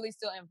like really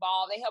still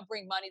involved. They help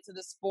bring money to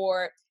the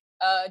sport.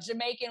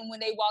 Jamaican, when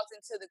they walked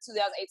into the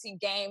 2018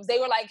 games, they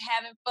were like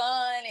having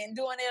fun and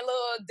doing their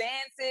little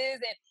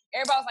dances, and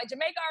everybody was like,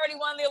 Jamaica already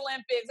won the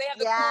Olympics. They have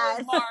the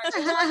coolest march.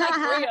 It was only like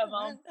 3 of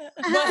them,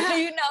 but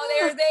you know,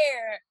 they were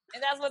there,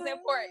 and that's what's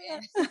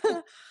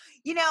important.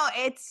 You know,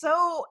 it's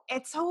so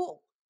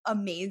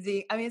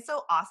amazing. I mean, it's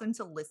so awesome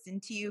to listen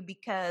to you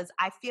because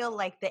I feel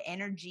like the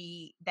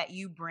energy that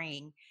you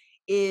bring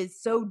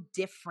is so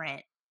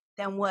different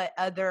than what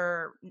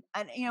other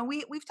and you know,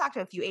 we've talked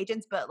to a few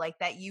agents, but like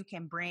that you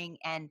can bring.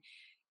 And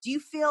do you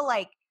feel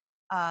like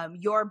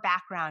your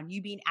background,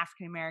 you being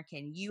African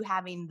American, you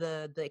having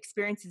the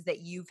experiences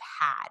that you've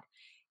had,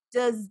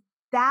 does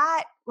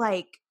that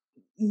like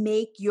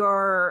make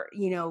your,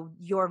 you know,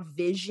 your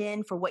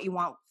vision for what you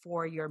want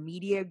for your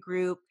media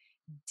group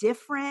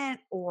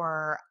different?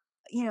 Or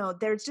you know,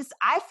 there's just,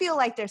 I feel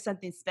like there's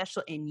something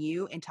special in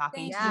you in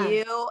talking to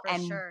you,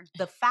 and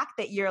the fact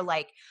that you're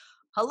like,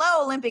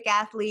 hello Olympic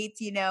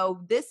athletes, you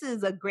know, this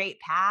is a great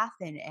path.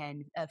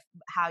 And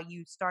how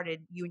you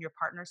and your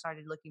partner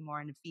started looking more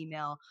into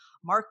female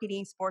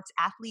marketing, sports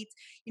athletes,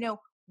 you know,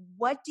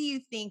 what do you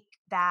think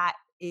that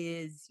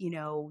is, you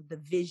know, the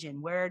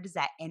vision? Where does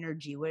that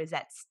energy, where does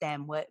that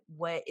stem?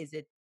 What is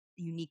it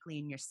uniquely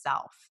in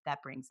yourself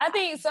that brings that? I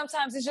think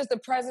sometimes it's just the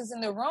presence in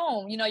the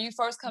room. You know, you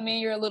first come in,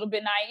 you're a little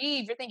bit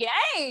naive. You're thinking,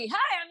 hey,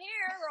 hi, I'm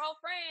here. We're all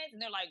friends.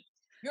 And they're like,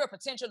 you're a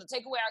potential to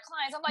take away our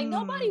clients. I'm like,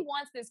 nobody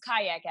wants this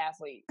kayak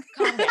athlete.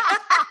 Calm down.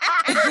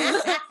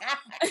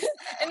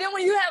 And then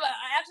when you have an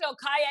actual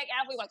kayak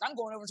athlete, like, I'm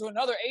going over to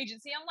another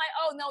agency, I'm like,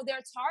 oh, no,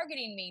 they're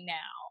targeting me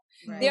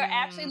now. Right. They're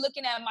actually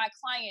looking at my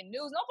client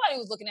news. Nobody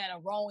was looking at a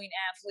rowing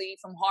athlete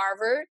from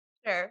Harvard.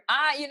 Sure.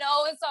 You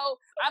know, and so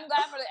I'm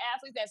glad for the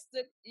athletes that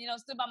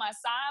stood by my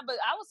side, but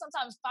I was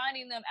sometimes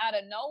finding them out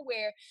of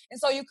nowhere. And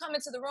so you come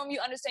into the room, you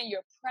understand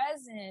your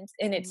presence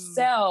in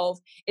itself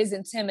is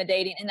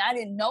intimidating. And I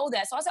didn't know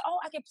that. So I said, oh,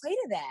 I can play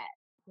to that.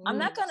 I'm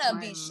not going to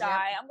be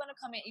shy. I'm going to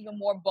come in even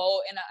more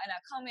bold, and I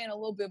come in a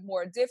little bit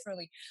more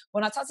differently.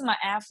 When I talk to my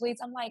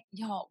athletes, I'm like,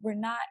 yo, we're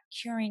not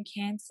curing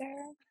cancer.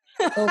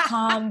 So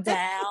calm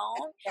down.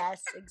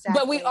 Yes, exactly.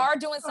 But we are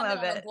doing something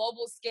on a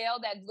global scale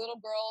that little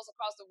girls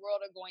across the world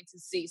are going to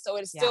see. So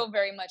it's still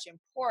very much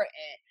important.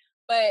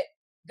 But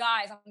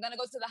guys, I'm going to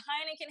go to the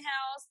Heineken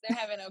house. They're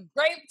having a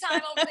great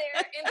time over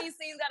there.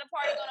 NBC's got a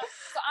party going on.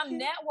 So I'm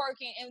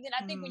networking. And then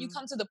I think when you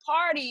come to the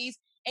parties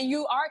and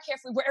you are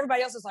carefree, where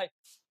everybody else is like,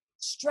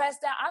 stressed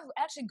out. I've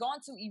actually gone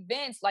to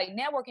events, like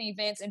networking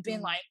events, and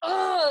been like,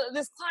 oh,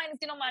 this client is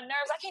getting on my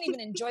nerves. I can't even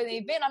enjoy the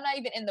event. I'm not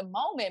even in the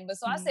moment. But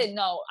so I said,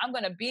 no, I'm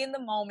going to be in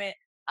the moment.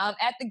 I'm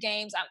at the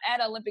games. I'm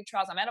at Olympic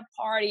trials. I'm at a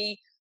party.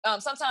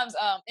 Sometimes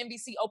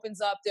NBC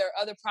opens up their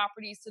other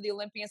properties to the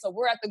Olympians. So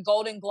we're at the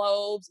Golden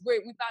Globes. We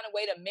found a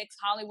way to mix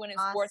Hollywood and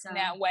sports in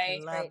that way.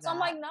 So I'm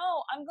like,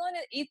 no, I'm going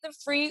to eat the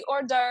free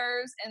hors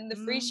d'oeuvres and the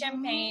free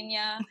champagne,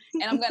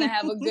 and I'm going to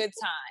have a good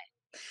time.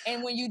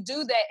 And when you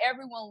do that,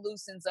 everyone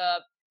loosens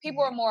up.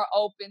 People are more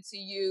open to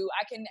you.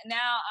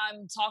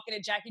 I'm talking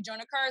to Jackie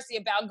Joyner Kersey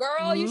about,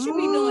 girl, you should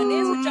be doing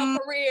this with your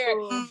career.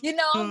 You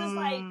know, I'm just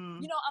like,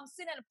 you know, I'm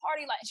sitting at a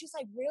party like, she's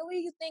like, really?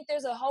 You think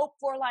there's a hope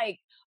for like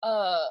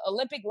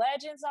Olympic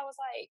legends? I was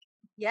like,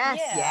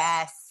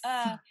 yes.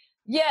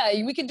 Yeah,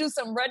 we can do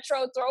some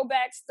retro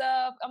throwback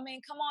stuff. I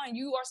mean, come on,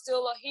 you are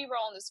still a hero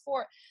in the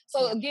sport.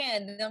 So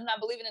again, them not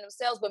believing in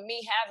themselves, but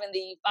me having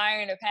the fire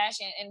and the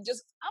passion. And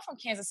just, I'm from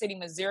Kansas City,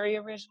 Missouri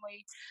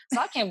originally.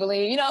 So I can't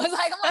believe, you know, it's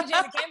like, I'm like,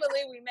 Jen, I can't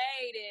believe we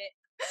made it.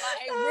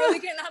 Like, I really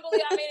cannot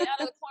believe I made it out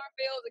of the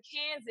cornfields of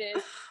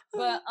Kansas.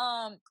 But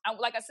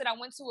like I said, I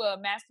went to a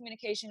mass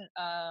communication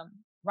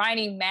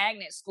writing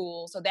magnet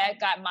school. So that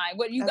got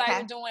what you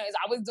guys are doing is,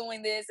 I was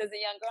doing this as a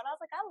young girl. And I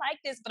was like, I like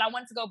this, but I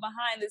wanted to go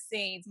behind the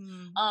scenes.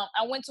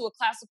 I went to a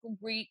classical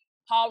Greek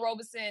Paul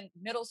Robeson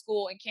Middle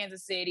School in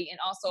Kansas City, and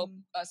also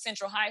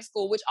Central High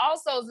School, which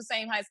also is the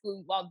same high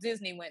school Walt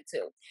Disney went to.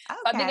 So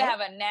I think I have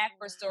a knack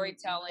for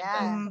storytelling, but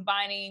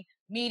combining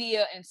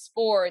media and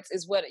sports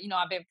is what, you know,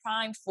 I've been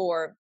primed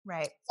for.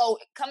 Right. So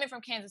coming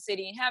from Kansas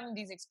City and having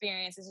these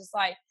experiences, it's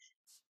like,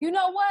 you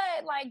know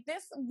what, like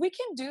this, we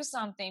can do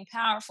something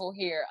powerful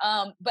here.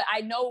 But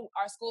I know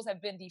our schools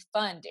have been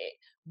defunded,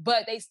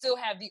 but they still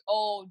have the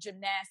old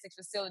gymnastics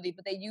facility,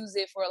 but they use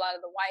it for a lot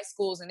of the white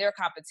schools and their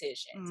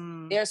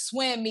competitions, their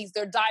swim meets,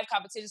 their dive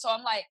competitions. So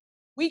I'm like,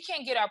 we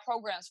can't get our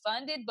programs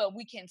funded, but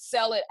we can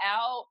sell it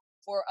out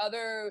for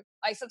other,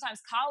 like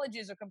sometimes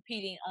colleges are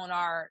competing on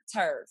our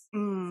turf.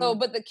 So,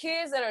 but the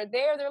kids that are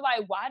there, they're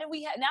like, why do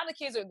we have, now the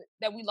kids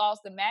that we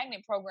lost the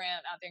magnet program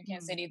out there in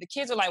Kansas City, the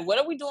kids are like, what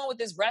are we doing with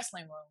this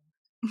wrestling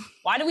room?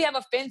 Why do we have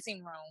a fencing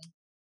room?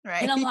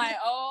 Right. And I'm like,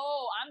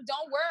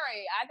 don't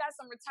worry. I got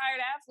some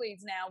retired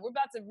athletes now. We're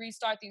about to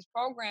restart these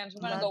programs.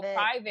 We're going to go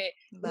private.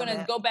 We're going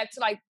to go back to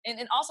like,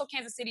 and also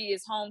Kansas City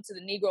is home to the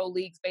Negro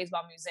Leagues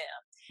Baseball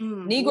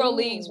Museum. Negro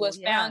Leagues was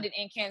founded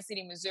in Kansas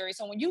City, Missouri.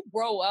 So when you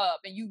grow up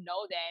and you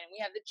know that, and we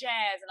have the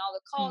jazz and all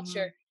the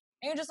culture,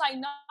 and you're just like,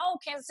 no,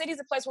 Kansas City is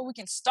a place where we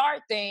can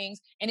start things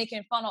and it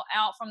can funnel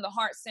out from the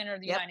heart center of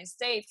the United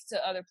States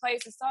to other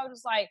places. So I was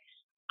just like,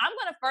 I'm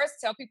going to first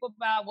tell people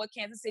about what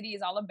Kansas City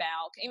is all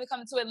about. Even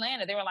coming to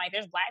Atlanta, they were like,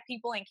 there's Black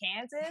people in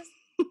Kansas.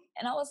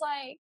 And I was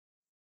like,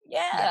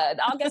 yeah,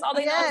 I guess all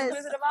they know is the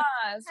Wizard of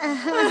Oz.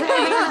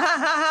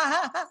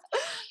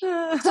 So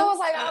I was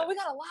like, oh, we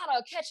got a lot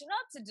of catching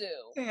up to do.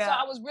 Yeah. So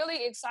I was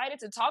really excited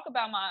to talk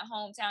about my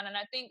hometown. And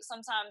I think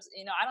sometimes,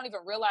 I don't even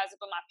realize it,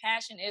 but my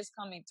passion is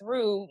coming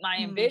through my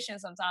ambition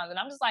sometimes. And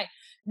I'm just like,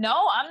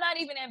 no, I'm not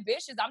even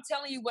ambitious. I'm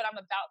telling you what I'm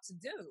about to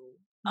do.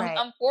 Right.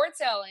 I'm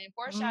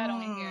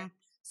foreshadowing here.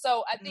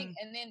 So I think,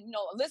 and then,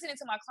 listening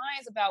to my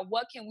clients about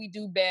what can we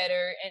do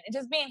better, and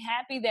just being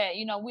happy that,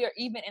 we are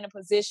even in a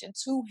position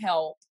to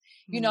help.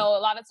 A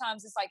lot of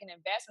times it's like an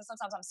investment.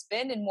 Sometimes I'm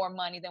spending more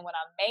money than what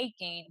I'm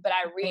making, but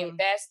I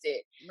reinvest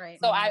it. Right.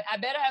 So I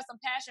better have some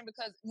passion,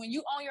 because when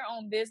you own your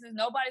own business,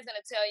 nobody's going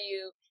to tell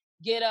you,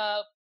 get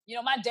up.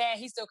 My dad,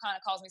 he still kind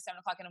of calls me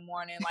 7:00 in the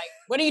morning, like,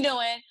 what are you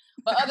doing?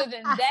 But other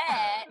than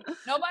that,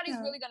 nobody's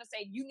really going to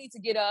say, you need to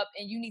get up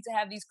and you need to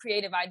have these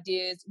creative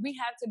ideas. We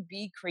have to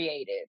be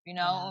creative,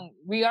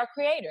 we are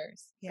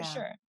creators for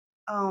sure.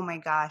 Oh my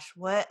gosh.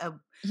 What a,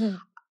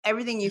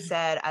 everything you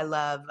said, I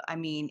love. I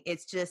mean,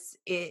 it's just,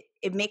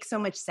 it makes so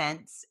much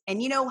sense.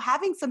 And,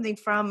 having something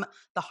from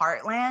the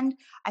heartland,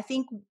 I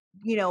think,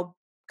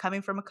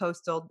 coming from a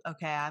coastal,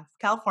 I'm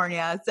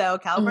California, so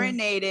California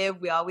native,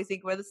 we always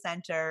think we're the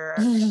center,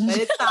 but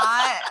it's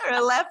not.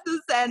 We're left of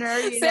center,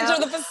 Center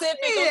of the Pacific.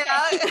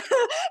 Okay. And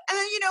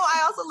then,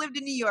 I also lived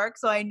in New York,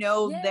 so I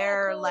know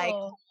their like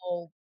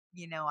whole,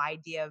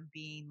 idea of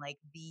being like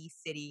the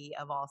city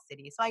of all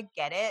cities. So I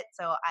get it.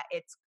 So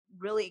it's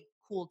really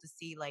cool to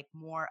see like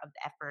more of the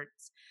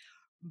efforts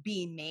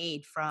being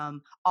made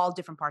from all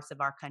different parts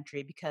of our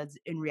country, because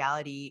in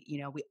reality,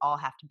 we all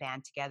have to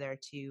band together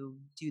to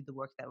do the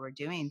work that we're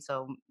doing.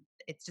 So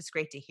it's just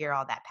great to hear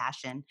all that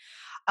passion.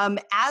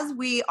 As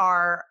we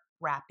are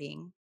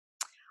wrapping,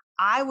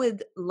 I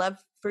would love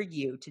for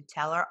you to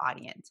tell our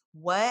audience,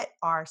 what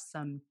are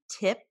some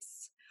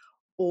tips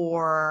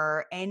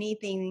or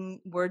anything,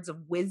 words of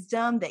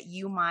wisdom that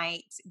you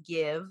might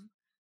give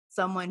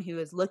someone who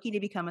is looking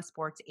to become a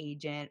sports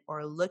agent,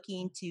 or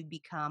looking to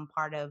become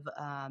part of,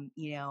 a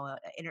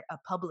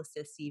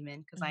publicist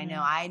even, because I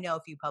know a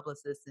few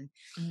publicists, and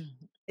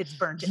it's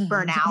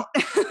burnout.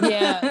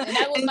 Yeah, and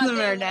that was my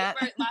thing. I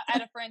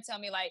had a friend tell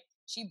me, like,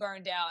 she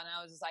burned out, and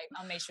I was just like,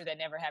 I'll make sure that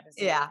never happens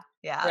to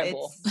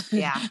you.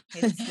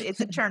 It's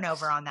a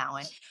turnover on that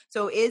one.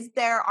 So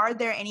are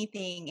there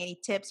any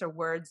tips or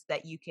words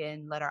that you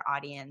can let our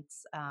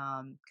audience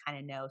kind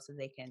of know, so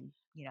they can,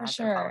 as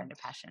they're following their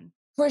passion?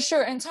 For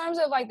sure. In terms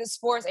of like the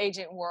sports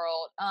agent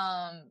world,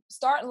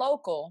 start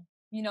local,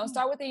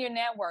 start within your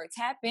network,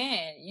 tap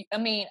in.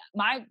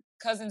 My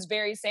cousin's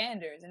Barry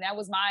Sanders, and that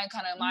was my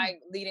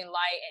leading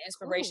light and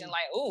inspiration.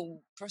 Like,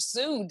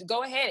 pursue,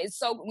 go ahead. It's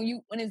so,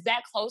 when it's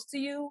that close to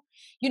you,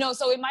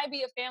 so it might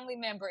be a family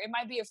member, it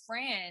might be a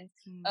friend,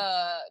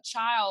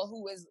 child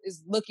who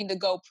is looking to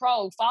go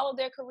pro. Follow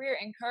their career,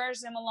 encourage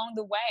them along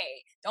the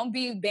way. Don't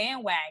be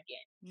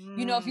bandwagon.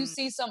 If you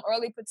see some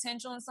early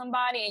potential in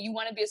somebody and you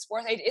want to be a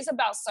sports agent, it's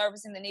about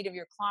servicing the need of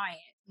your client.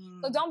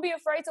 So don't be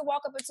afraid to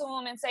walk up to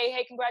them and say,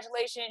 hey,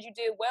 congratulations, you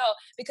did well,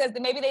 because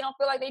maybe they don't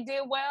feel like they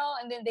did well,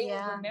 and then they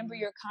will remember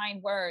your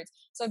kind words.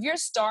 So if you're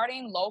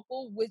starting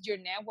local with your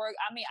network,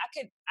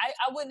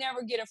 I would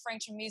never get a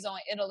Frank Chamizo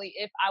in Italy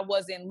if I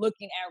wasn't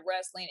looking at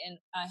wrestling in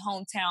my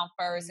hometown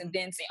first, and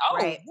then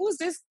saying, who's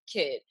this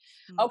kid?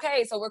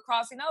 Okay, so we're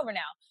crossing over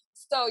now.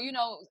 So,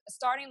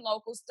 starting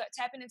local,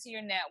 tapping into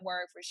your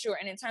network for sure.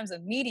 And in terms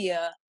of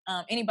media,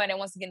 anybody that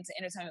wants to get into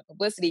entertainment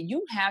publicity,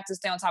 you have to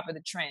stay on top of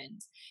the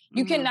trends.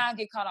 You cannot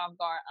get caught off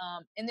guard.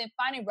 And then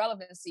finding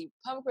relevancy.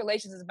 Public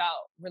relations is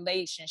about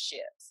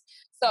relationships.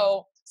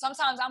 So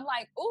sometimes I'm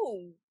like,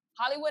 ooh,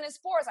 Hollywood and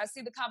sports, I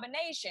see the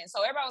combination.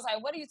 So everybody was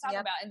like, what are you talking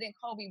about? And then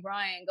Kobe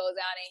Bryant goes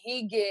out and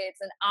he gets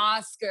an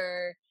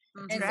Oscar.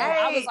 And so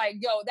I was like,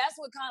 yo, that's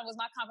what kind of was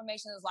my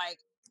confirmation, is like,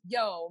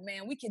 yo,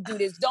 man, we can do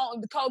this.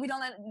 Kobe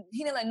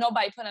he didn't let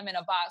nobody put him in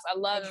a box. I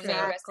love him. May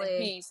rest in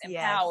peace and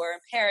power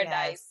and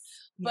paradise.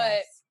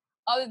 But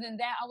other than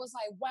that, I was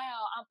like,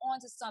 wow, I'm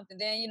onto something.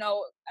 Then,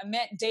 I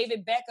met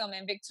David Beckham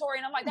and Victoria,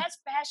 and I'm like, that's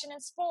fashion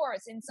and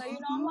sports. And so,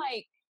 I'm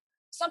like,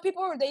 some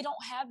people, they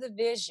don't have the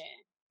vision,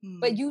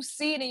 but you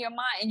see it in your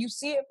mind, and you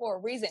see it for a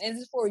reason.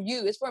 It's for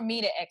you. It's for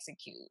me to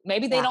execute.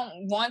 Maybe they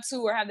don't want to,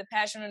 or have the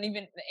passion, or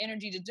even the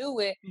energy to do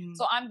it.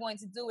 So I'm going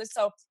to do it.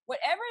 So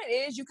whatever it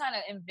is you kind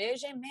of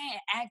envision, man,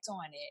 act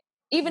on it.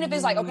 Even if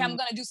it's like, okay, I'm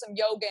going to do some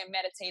yoga and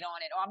meditate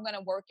on it, or I'm going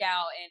to work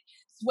out and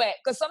sweat.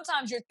 Because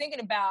sometimes you're thinking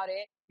about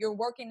it, you're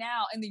working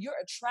out, and then you're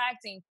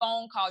attracting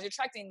phone calls, you're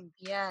attracting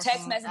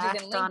text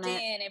messages and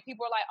LinkedIn, and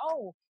people are like,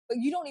 oh, but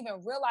you don't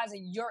even realize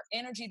that your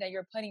energy that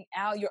you're putting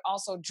out, you're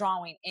also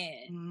drawing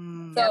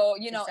in. So,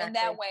 in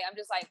that way, I'm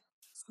just like,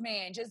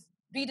 man, just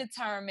be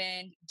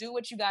determined, do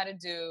what you got to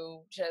do.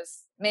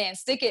 Just, man,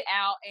 stick it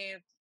out,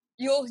 and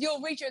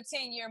you'll reach your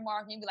 10-year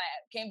mark, and you'll be like,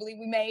 I can't believe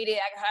we made it.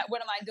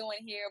 What am I doing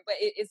here? But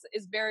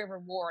it's very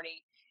rewarding.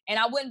 And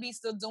I wouldn't be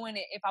still doing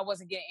it if I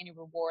wasn't getting any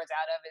rewards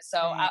out of it. So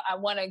I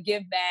want to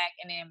give back,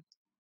 and then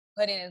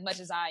put in as much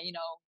as I,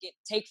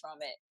 take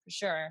from it for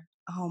sure.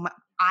 Oh my,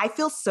 I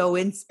feel so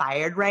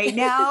inspired right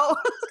now.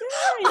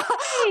 I'm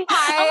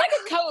like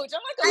a coach.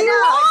 I'm like a I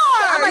know.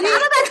 I'm like, You-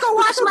 I'm about to go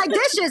wash my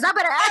dishes. I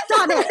better act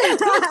on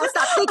it.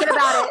 Stop thinking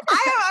about it.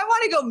 I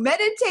want to go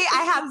meditate.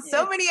 I have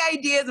so many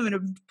ideas. I'm going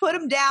to put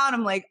them down.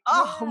 I'm like,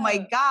 oh my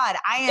God,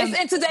 I am.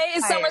 And today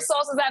is summer inspired.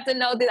 solstice. I have to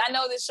know that. I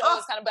know this show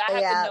is kind of, but I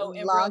have to know in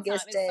real time.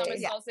 Longest It's summer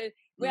day. solstice.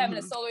 We're having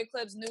a solar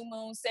eclipse, new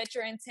moon. Set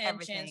your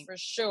intentions Everything. for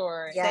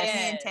sure. Yes.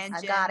 Setting the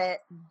intention. I got it.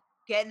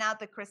 Getting out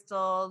the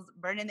crystals,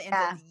 burning the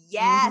Yeah. incense.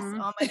 Yes.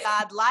 Oh my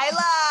God,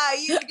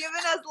 Lila, you've given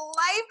us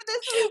life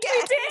this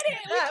weekend. We did it.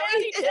 We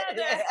found each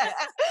other.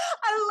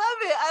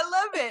 I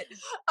love it.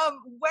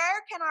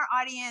 Where can our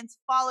audience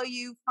follow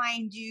you,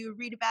 find you,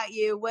 read about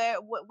you?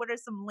 What are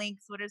some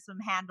links? What are some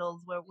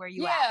handles? Where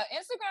you at? Yeah,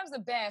 Instagram's the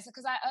best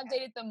because I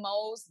update it the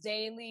most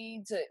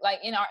daily to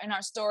like in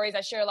our stories.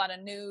 I share a lot of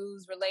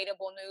news,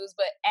 relatable news,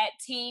 but at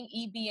Team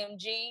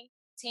EBMG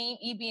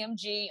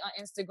on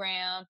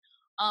Instagram.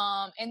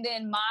 And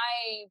then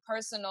my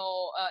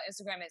personal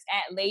Instagram is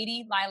at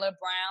Lady Lila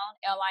Brown,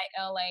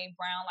 Lila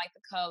Brown, like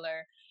the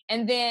color.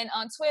 And then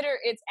on Twitter,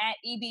 it's at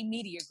EB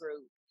Media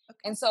Group. Okay.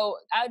 And so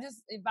I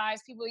just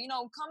advise people,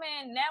 come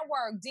in,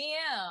 network,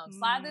 DM,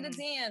 slide to the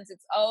DMs.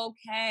 It's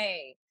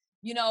okay.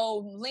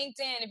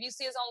 LinkedIn, if you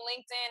see us on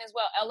LinkedIn as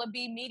well, Ella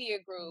B Media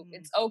Group,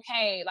 it's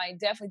okay. Like,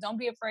 definitely don't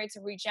be afraid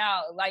to reach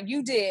out like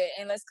you did,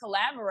 and let's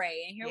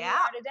collaborate. And here we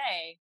are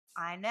today.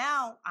 I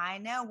know. I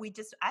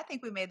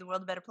think we made the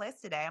world a better place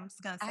today. I'm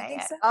just going to say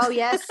it. So. Oh,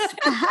 yes. So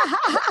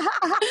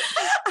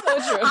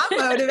true.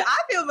 I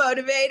feel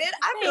motivated.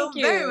 I feel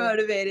very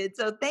motivated.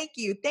 So thank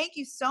you. Thank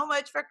you so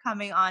much for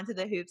coming on to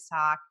the Hoops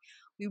Talk.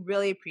 We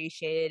really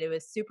appreciate it. It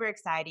was super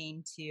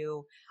exciting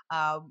to,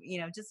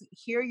 just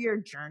hear your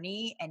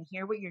journey and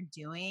hear what you're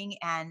doing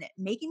and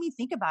making me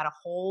think about a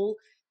whole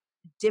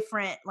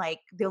different,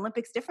 like the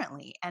Olympics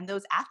differently and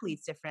those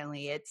athletes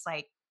differently. It's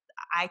like,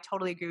 I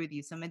totally agree with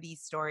you. Some of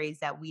these stories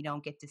that we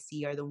don't get to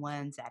see are the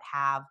ones that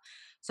have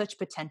such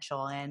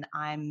potential. And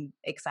I'm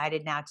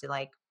excited now to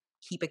like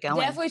keep it going.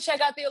 Definitely check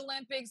out the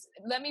Olympics.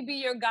 Let me be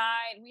your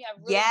guide. We have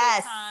really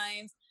good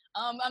times.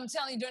 I'm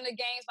telling you, during the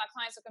games, my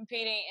clients are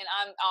competing and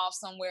I'm off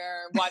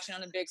somewhere watching on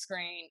the big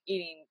screen,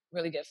 eating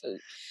really good food.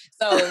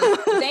 So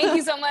thank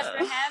you so much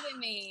for having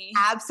me.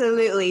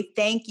 Absolutely.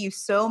 Thank you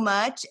so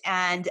much.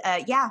 And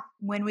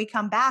when we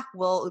come back,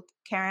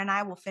 Karen and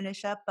I will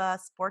finish up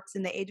sports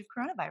in the age of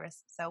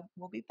coronavirus. So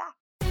we'll be back.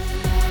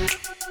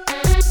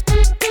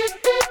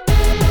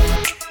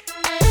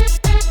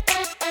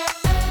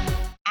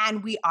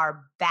 And we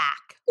are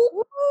back.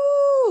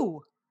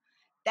 Woo!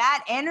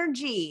 That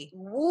energy.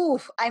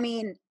 Woof. I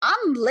mean,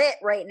 I'm lit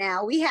right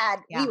now. We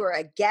were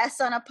a guest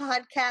on a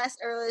podcast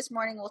earlier this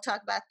morning. We'll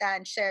talk about that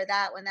and share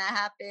that when that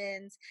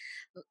happens.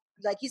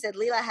 Like you said,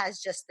 Lila has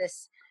just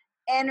this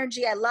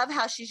energy. I love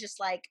how she's just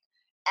like,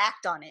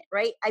 act on it,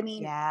 right? I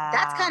mean,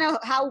 that's kind of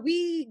how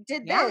we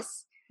did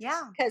this.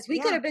 Yeah. Because we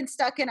could have been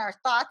stuck in our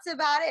thoughts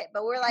about it,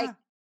 but we're like,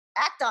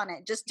 act on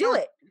it. Just do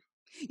it.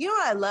 You know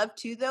what I love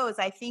too, though, is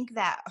I think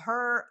that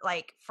for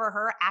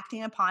her,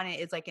 acting upon it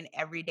is like an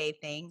everyday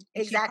thing.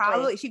 Exactly. I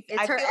feel like she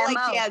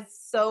has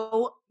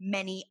so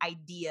many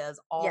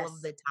ideas all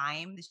of the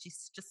time.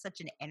 She's just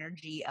such an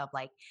energy of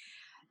like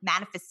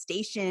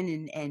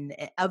manifestation and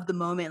of the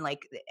moment,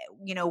 like,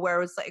 where it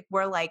was like,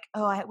 we're like,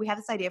 we have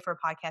this idea for a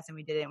podcast and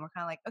we did it. And we're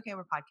kind of like, okay,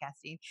 we're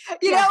podcasting,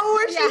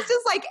 where she's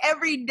just like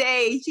every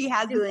day she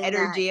has this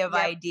energy of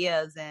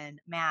ideas.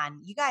 And man,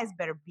 you guys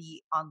better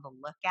be on the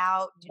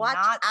lookout. Watch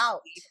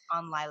out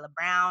on Lila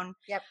Brown.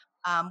 Yep.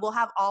 We'll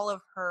have all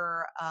of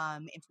her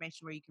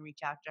information where you can reach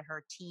out to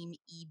her. Team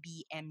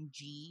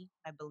EBMG,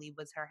 I believe,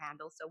 was her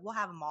handle. So we'll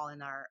have them all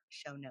in our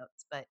show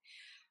notes. But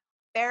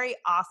very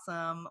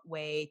awesome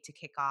way to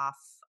kick off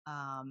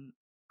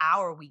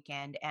our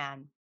weekend.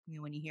 And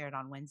when you hear it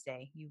on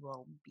Wednesday, you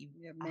will be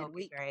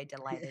very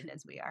delighted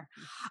as we are.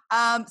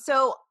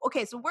 So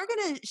we're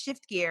going to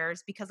shift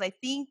gears because I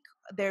think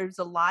there's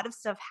a lot of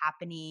stuff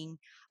happening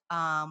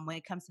when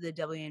it comes to the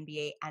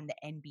WNBA and the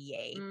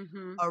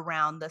NBA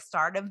around the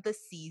start of the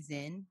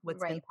season,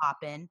 what's been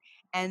popping,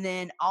 and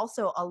then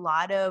also a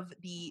lot of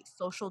the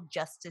social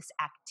justice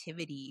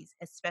activities,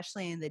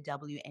 especially in the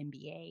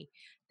WNBA,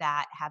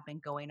 that have been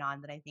going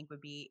on that I think would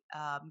be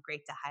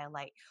great to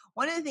highlight.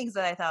 One of the things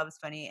that I thought was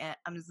funny, and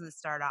I'm just going to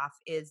start off,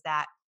 is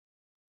that,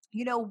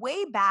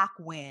 way back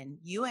when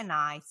you and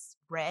I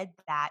read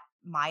that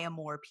Maya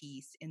Moore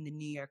piece in the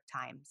New York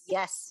Times.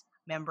 Yes.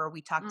 Remember,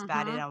 we talked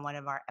about it on one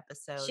of our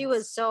episodes. She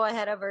was so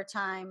ahead of her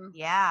time.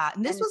 Yeah.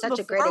 And this was such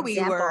before a great we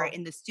were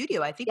in the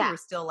studio. I think we were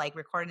still like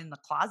recording in the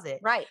closet.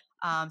 Right.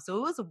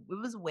 So it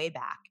was way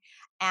back.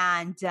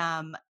 And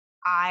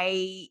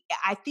I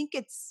think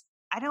it's,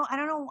 I don't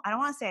know. I don't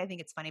want to say I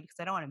think it's funny because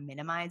I don't want to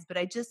minimize, but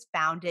I just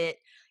found it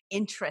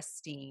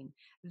interesting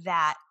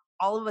that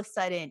all of a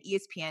sudden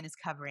ESPN is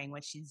covering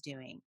what she's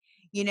doing.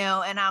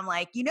 And I'm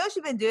like,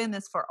 she's been doing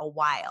this for a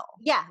while.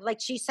 Yeah, like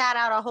she sat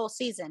out a whole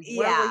season.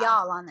 Where were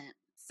y'all on that?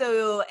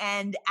 So,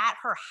 and at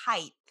her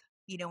height,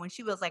 when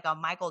she was like a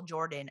Michael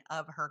Jordan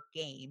of her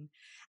game.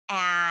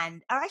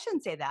 And or I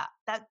shouldn't say that.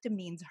 That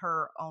demeans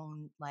her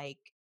own like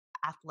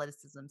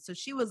athleticism. So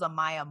she was a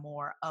Maya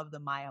Moore of the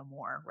Maya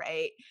Moore,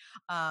 right?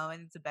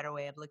 And it's a better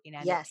way of looking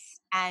at it. Yes.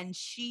 And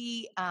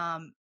she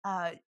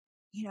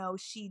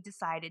she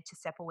decided to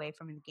step away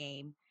from the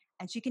game,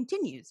 and she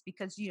continues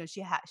because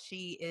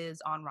she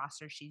is on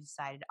roster. She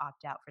decided to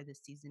opt out for this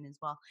season as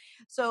well.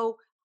 So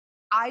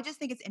I just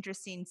think it's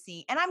interesting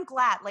seeing, and I'm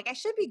glad, like I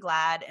should be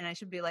glad and I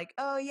should be like,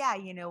 oh yeah,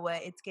 you know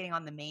what, it's getting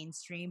on the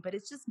mainstream, but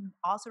it's just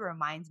also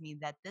reminds me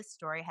that this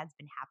story has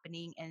been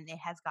happening and it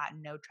has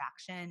gotten no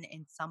traction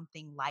in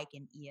something like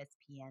an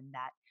ESPN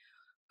that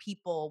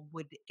people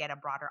would get a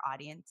broader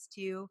audience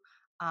to.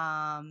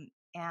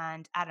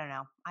 And I don't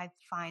know, I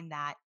find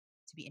that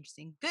to be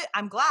interesting. Good.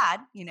 I'm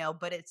glad,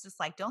 but it's just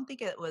like, don't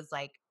think it was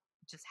like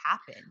just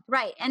happened.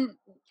 Right. And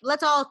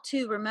let's all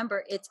too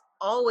remember it's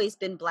always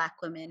been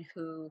Black women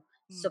who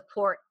Mm.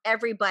 support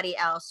everybody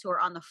else, who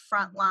are on the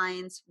front Mhm.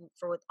 lines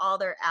for with all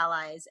their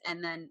allies.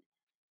 And then,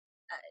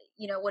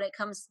 when it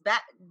comes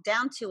back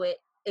down to it,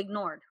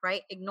 ignored,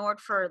 right?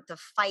 Ignored for the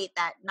fight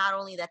that not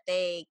only that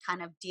they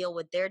kind of deal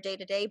with their day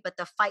to day, but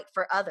the fight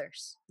for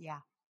others.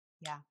 Yeah.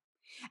 Yeah.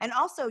 And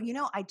also,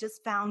 I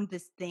just found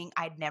this thing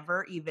I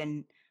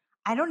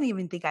don't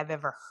even think I've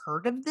ever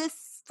heard of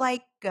this,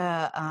 like,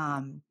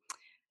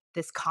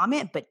 this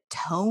comment, but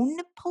tone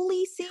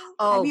policing. Have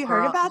Oh, you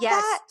heard girl. about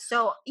that? Yes.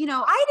 So,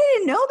 I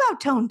didn't know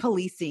about tone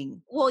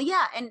policing. well,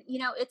 yeah. And,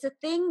 it's a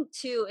thing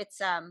too.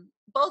 It's,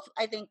 both,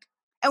 I think,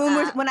 And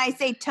uh, when I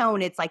say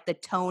tone, it's like the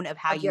tone of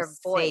how of you your say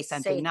voice,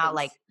 something, say not things.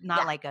 like not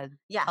Yeah. like a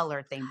Yeah.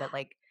 color thing, but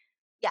like,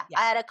 Yeah, yeah.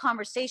 I had a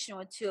conversation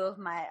with two of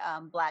my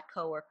black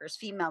coworkers,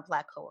 female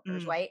black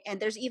coworkers, Mm. right? And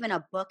there's even a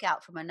book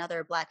out from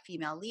another black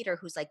female leader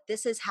who's like,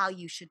 this is how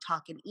you should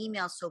talk in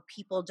email so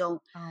people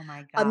don't Oh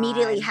my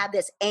immediately God. have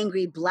this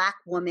angry black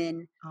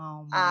woman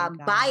Oh my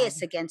God.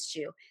 bias against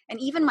you. And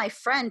even my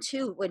friend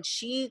too, when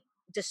she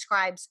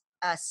describes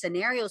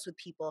scenarios with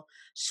people,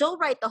 she'll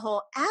write the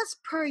whole "as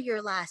per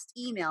your last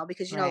email"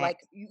 because Right. like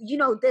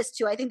this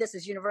too. I think this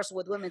is universal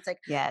with women. It's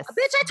like, Yes.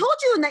 bitch, I told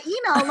you in the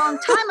email a long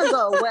time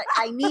ago what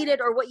I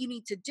needed or what you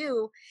need to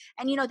do,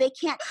 and they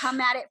can't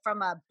come at it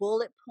from a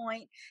bullet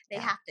point. They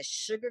Yeah. have to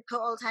sugarcoat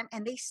all the time,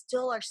 and they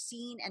still are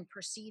seen and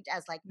perceived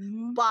as like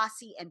Mhm.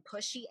 bossy and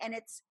pushy, and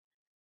it's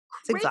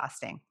It's crazy.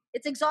 exhausting.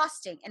 It's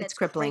exhausting and It's it's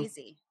crippling.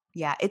 crazy.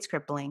 Yeah, it's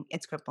crippling.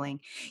 It's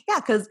crippling. Yeah,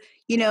 because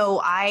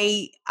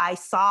I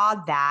saw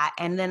that,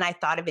 and then I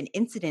thought of an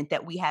incident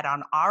that we had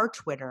on our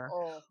Twitter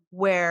Oh,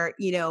 where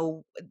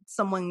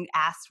someone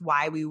asked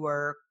why we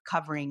were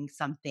covering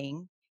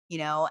something,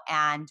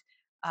 and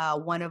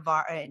one of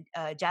our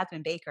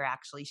Jasmine Baker,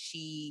 actually,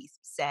 she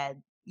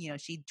said,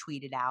 she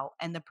tweeted out,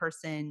 and the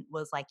person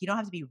was like, "You don't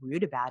have to be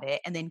rude about it."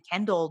 And then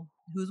Kendall,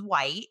 who's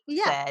white,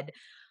 yeah, said,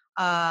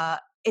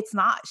 she's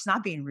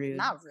not being rude,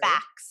 not rude.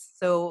 facts.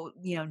 So,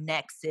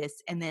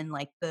 nexus. And then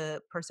like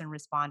the person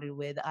responded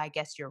with, I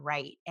guess you're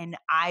right. And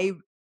I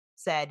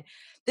said,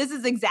 this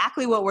is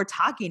exactly what we're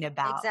talking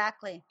about.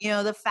 Exactly.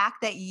 The fact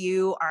that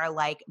you are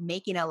like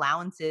making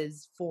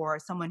allowances for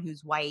someone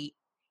who's white,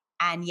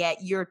 and yet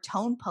you're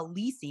tone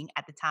policing.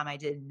 At the time I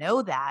didn't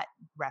know that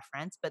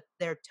reference, but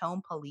they're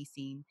tone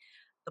policing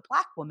the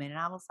black woman. And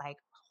I was like,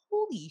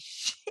 holy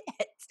shit.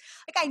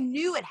 Like I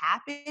knew it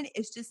happened.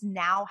 It's just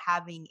now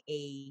having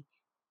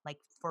like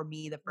for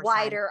me the first time,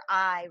 Wider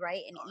eye,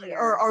 right? An or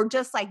ear. or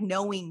just like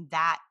knowing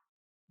that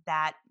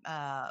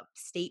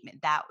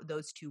statement, that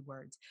those two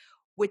words,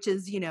 which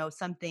is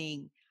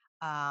something,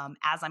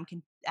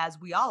 as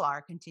we all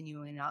are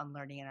continuing on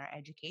learning in our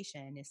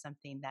education, is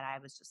something that I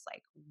was just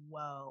like,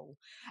 whoa.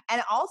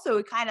 And also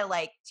it kind of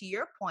like, to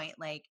your point,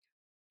 like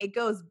it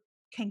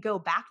can go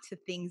back to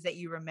things that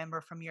you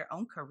remember from your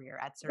own career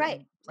at Right,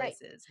 certain right.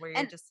 places where you're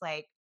And just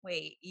like,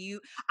 wait,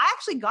 I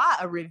actually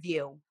got a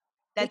review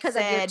that because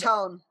of your said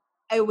tone.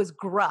 it was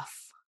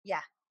gruff. Yeah.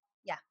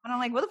 Yeah. And I'm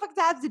like, what the fuck does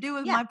that have to do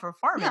with Yeah. my Yeah.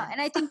 performance?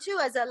 And I think too,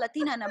 as a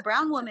Latina and a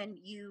brown woman,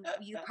 you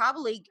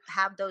probably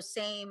have those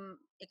same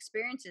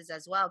experiences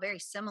as well, very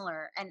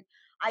similar. And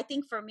I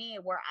think for me,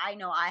 where I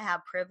know I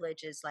have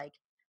privilege is like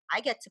I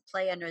get to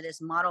play under this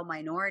model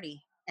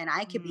minority and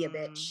I could be a Mm,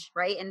 bitch,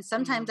 right? And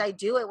sometimes mm, I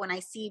do it when I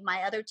see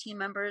my other team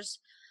members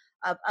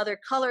of other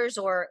colors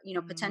or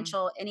mm,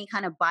 potential any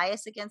kind of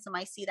bias against them.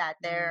 I see that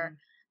mm,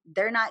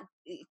 they're not,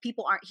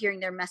 people aren't hearing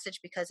their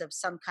message because of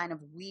some kind of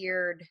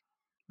weird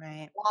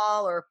right.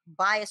 wall or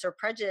bias or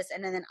prejudice,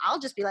 and then I'll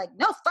just be like,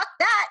 no, fuck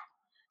that,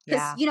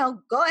 because Yeah.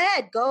 go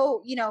ahead,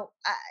 go,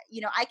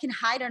 I can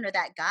hide under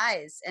that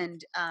guise,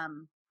 and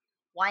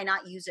why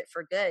not use it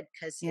for good?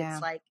 Because it's Yeah.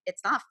 like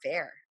it's not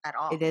fair at It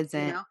all,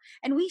 isn't.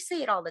 and we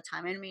say it all the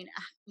time. I mean,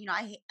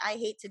 I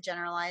hate to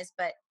generalize,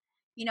 but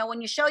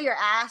when you show your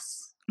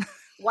ass,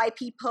 white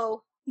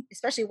people,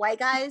 especially white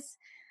guys,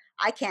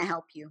 I can't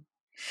help you.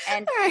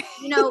 And Right.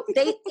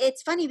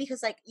 it's funny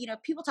because like,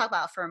 people talk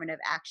about affirmative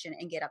action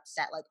and get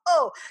upset like,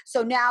 oh,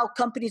 so now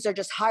companies are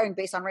just hiring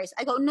based on race.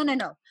 I go, no, no,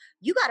 no.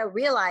 You got to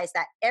realize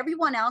that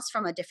everyone else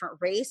from a different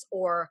race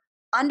or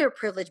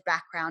underprivileged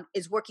background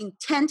is working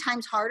 10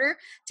 times harder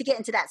to get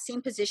into that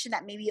same position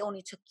that maybe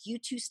only took you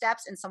 2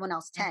 steps and someone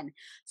else 10.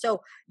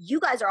 So you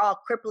guys are all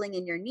crippling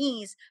in your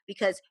knees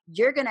because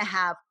you're going to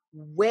have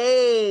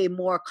way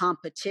more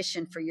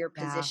competition for your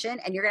Yeah. position,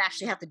 and you're going to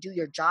actually have to do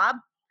your job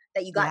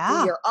that you got through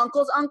Yeah. your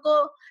uncle's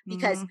uncle,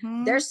 because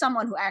Mhm. there's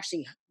someone who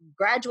actually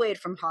graduated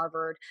from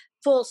Harvard,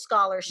 full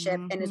scholarship,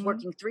 and is Mhm.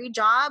 working 3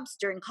 jobs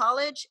during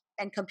college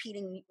and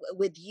competing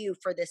with you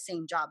for the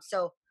same job.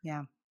 So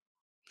Yeah.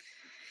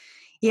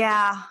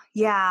 Yeah,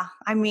 yeah.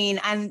 I mean,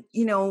 and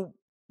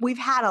we've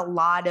had a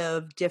lot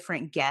of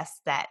different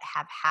guests that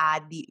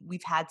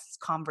we've had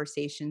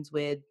conversations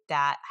with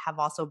that have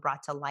also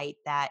brought to light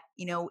that,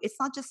 it's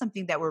not just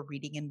something that we're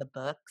reading in the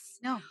books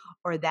no,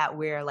 or that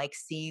we're like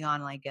seeing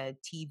on like a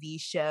TV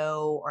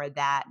show, or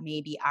that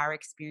maybe our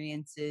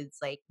experiences,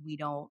 like, we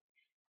don't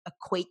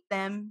equate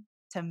them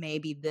to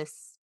maybe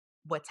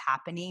what's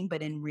happening,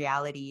 but in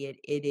reality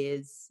it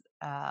is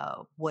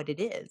what it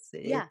is.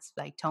 yeah, It's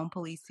like tone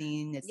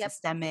policing, it's yep,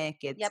 systemic,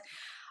 it's yep,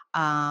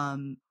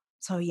 um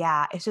so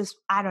yeah, it's just,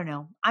 I don't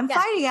know, I'm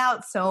yeah, finding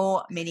out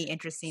so many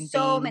interesting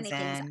so things. many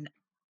things. and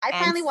I and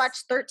finally s-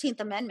 watched 13th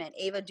Amendment,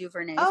 Ava oh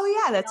DuVernay's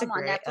yeah, that's a film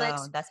on great, Netflix.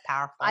 oh, that's I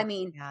powerful.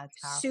 mean, Yeah,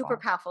 it's super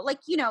powerful. powerful. Like,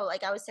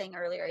 like I was saying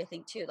earlier, I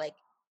think too, like,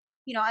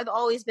 I've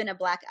always been a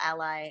Black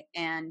ally,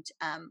 and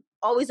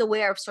always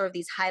aware of sort of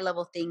these high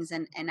level things.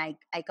 And I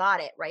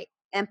got it, right?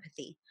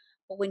 Empathy.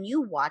 But when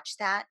you watch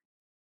that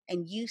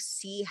and you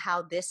see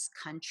how this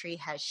country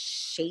has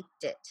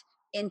shaped it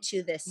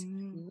into this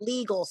Mm,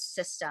 legal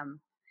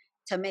system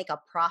to make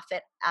a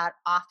profit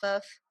off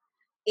of,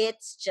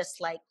 it's just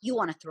like you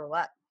want to throw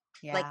up.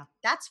 Like, yeah.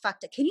 that's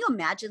fucked up. Can you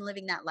imagine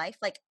living that life?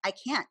 Like, I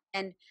can't.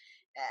 And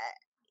uh,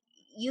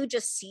 you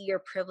just see your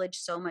privilege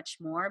so much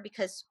more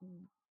because,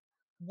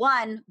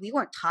 one, we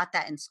weren't taught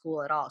that in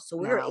school at all. So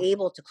we were No.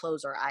 able to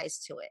close our eyes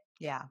to it.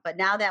 Yeah. But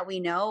now that we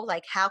know,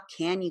 like, how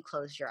can you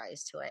close your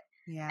eyes to it?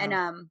 And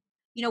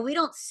Yeah. we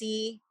don't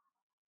see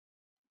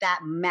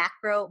that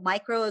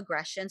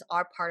microaggressions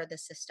are part of the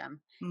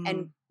system. And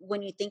Mm.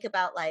 when you think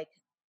about, like,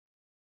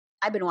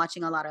 I've been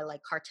watching a lot of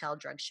like cartel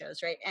drug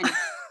shows, right? And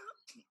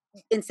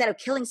instead of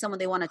killing someone,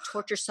 they want to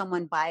torture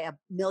someone by a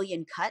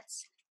million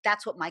cuts.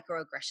 That's what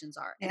microaggressions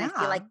are. And I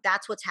feel Yeah. like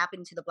that's what's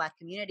happening to the Black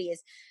community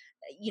is,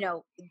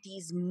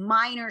 these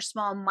minor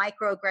small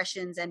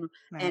microaggressions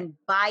Right. and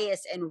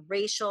bias and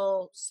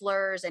racial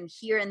slurs and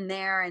here and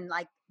there, and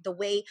like the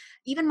way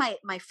even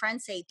my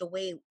friends say, the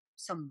way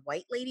some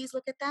white ladies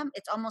look at them,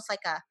 it's almost like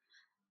a,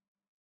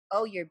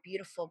 oh, you're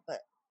beautiful,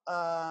 but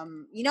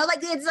like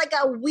it's like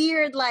a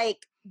weird,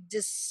 like,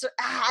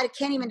 I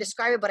can't even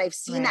describe it, but I've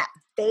seen Right. that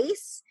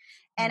face,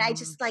 and I Mhm.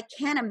 just like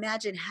can't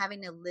imagine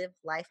having to live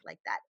life like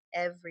that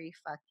every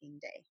fucking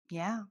day.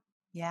 Yeah.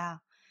 Yeah.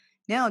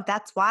 No,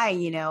 that's why,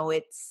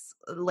 it's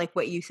like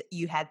what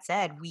you had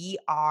said. We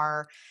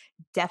are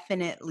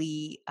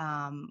definitely,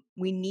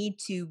 we need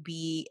to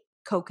be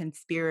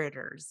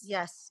co-conspirators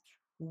Yes.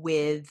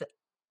 with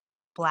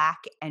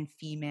Black and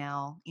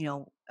female,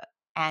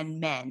 and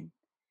men,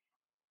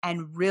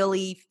 and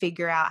really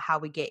figure out how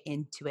we get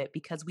into it,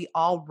 because we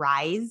all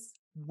rise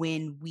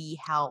when we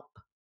help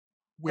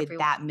with Every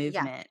that Yeah,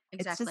 movement.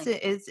 It's just, exactly.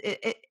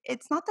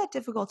 it's not that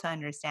difficult to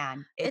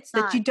understand. It's It's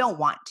that not. you don't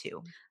want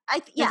to.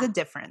 There's Yeah, a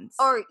difference.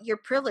 or you're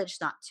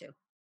privileged not to, No,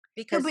 but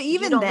because you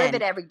even don't live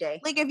it then, every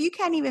day. like, if you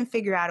can't even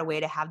figure out a way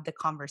to have the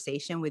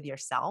conversation with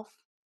yourself,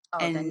 Oh,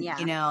 then and, yeah,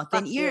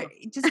 then fuck you're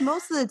you. just,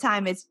 most of the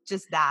time it's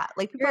just that.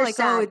 Like, people are You're like,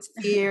 "Oh, sad. it's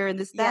fear and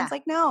this, that." Yeah, It's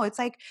like, no, it's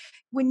like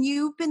when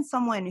you've been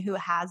someone who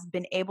has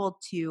been able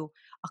to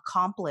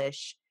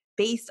accomplish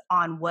based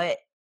on what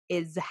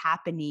is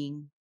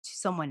happening to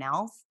someone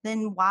else,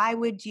 then why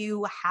would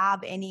you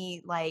have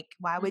any, like,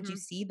 why would you hmm,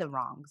 see the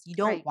wrongs? You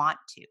don't right. want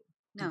to. You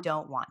No.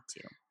 don't want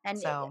to. And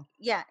So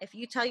yeah, if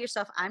you tell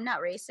yourself I'm not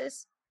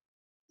racist,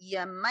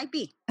 you might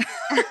be.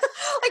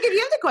 like, if you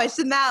have to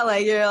question that,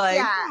 like, you're like,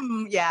 Yeah,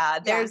 yeah,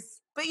 yeah,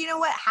 but you know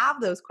what? Have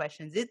those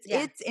questions. It's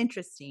yeah, it's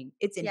interesting.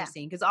 It's yeah,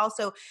 interesting because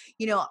also,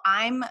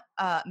 I'm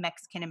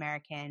Mexican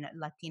American,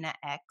 Latina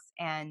X,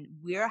 and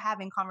we're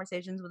having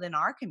conversations within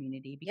our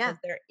community yeah. because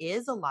there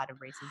is a lot of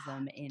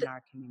racism in The, our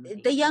the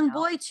community. young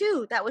boy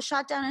too that was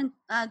shot down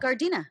in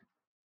Gardena.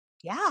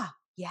 Yeah,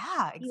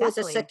 yeah, He was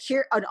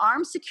exactly. an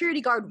armed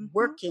security guard Hmm.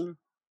 working,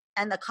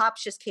 and the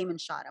cops just came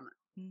and shot him.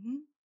 Hmm.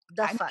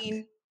 The I fuck.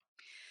 mean,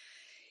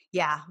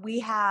 yeah,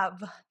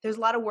 there's a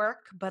lot of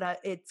work, but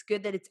it's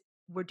good that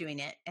we're doing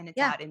it and it's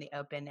Yeah. out in the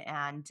open.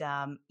 And,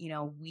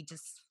 we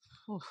just,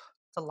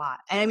 it's a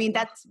lot. And I mean,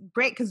 that's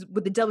great because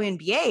with the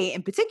WNBA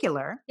in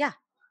particular, Yeah.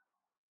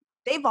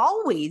 they've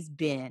always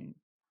been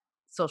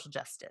social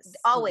justice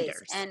Always.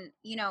 leaders. And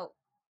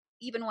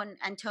even when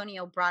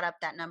Antonio brought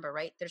up that number,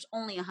 right? There's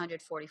only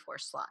 144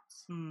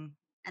 slots. Mm,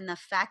 And the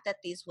fact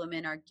that these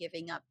women are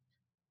giving up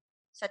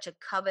such a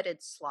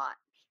coveted slot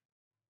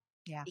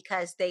yeah.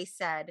 because they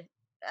said,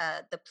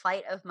 the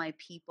plight of my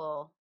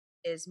people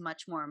is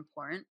much more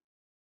important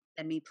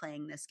than me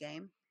playing this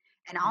game.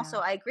 And also,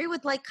 I agree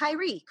with like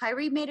Kyrie.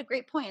 Kyrie made a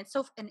great point.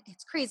 And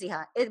it's crazy,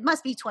 huh? It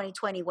must be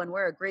 2020 when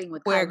we're agreeing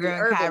with We're Kyrie agreeing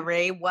Irving.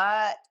 Kyrie.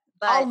 What?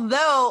 But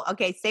although,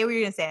 okay, say what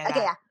you're gonna say.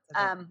 Okay,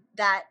 yeah.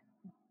 That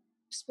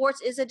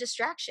sports is a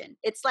distraction.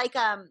 It's like,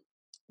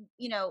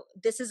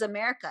 This Is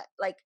America.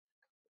 Like,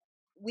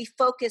 we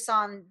focus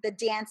on the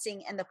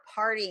dancing and the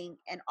partying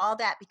and all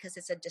that because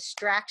it's a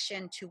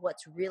distraction to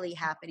what's really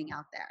happening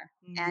out there.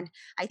 And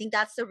I think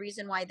that's the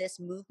reason why this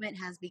movement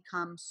has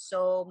become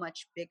so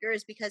much bigger,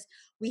 is because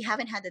we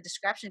haven't had the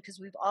distraction, because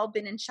we've all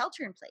been in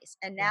shelter in place,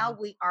 and now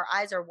our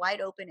eyes are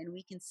wide open and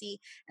we can see,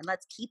 and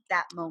let's keep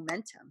that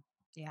momentum.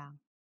 Yeah.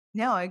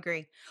 No, I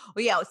agree.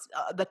 Well, yeah,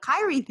 the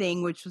Kyrie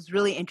thing, which was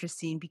really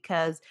interesting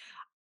because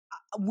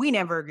we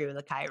never agree with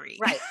the Kyrie.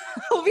 Right.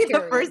 We'll be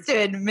the first to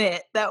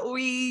admit that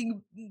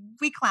we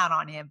clown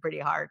on him pretty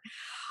hard.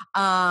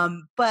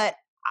 But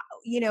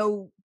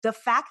the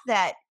fact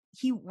that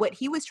what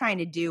he was trying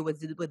to do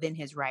was within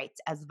his rights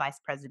as vice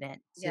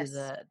president to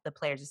the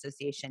Players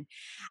Association.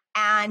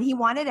 And he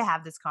wanted to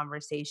have this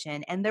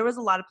conversation. And there was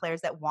a lot of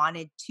players that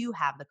wanted to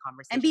have the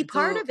conversation. And be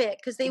part of it,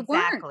 because they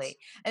weren't.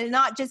 And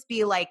not just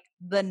be like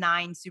the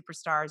 9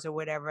 superstars or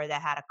whatever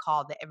that had a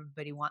call that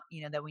everybody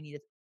that we need to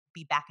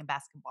be back in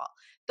basketball.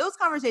 Those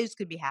conversations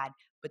could be had.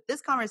 But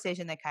this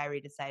conversation that Kyrie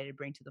decided to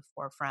bring to the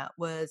forefront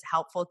was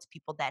helpful to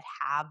people that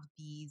have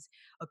these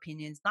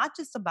opinions, not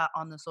just about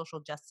on the social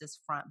justice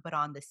front, but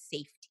on the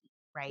safety,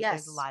 right?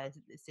 Yes. There's a lot of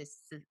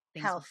things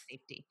Health. with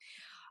safety.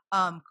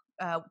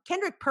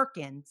 Kendrick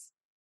Perkins,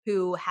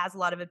 who has a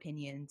lot of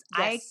opinions.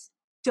 Yes.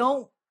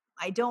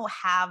 I don't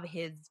have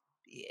his,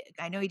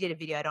 I know he did a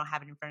video, I don't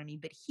have it in front of me,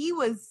 but he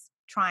was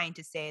trying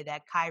to say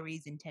that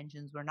Kyrie's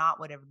intentions were not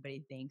what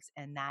everybody thinks,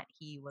 and that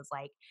he was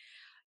like,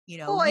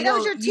 boy, that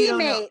was your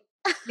teammate.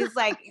 He's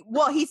like,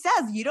 well, he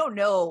says you don't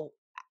know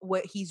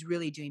what he's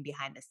really doing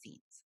behind the scenes.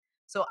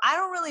 So I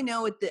don't really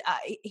know what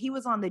he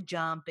was on the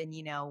jump, and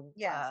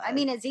I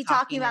mean, is he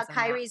talking about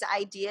Kyrie's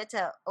idea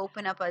to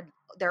open up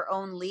their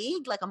own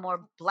league, like a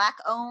more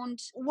Black-owned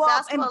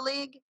basketball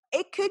league?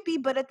 It could be,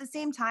 but at the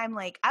same time,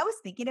 like, I was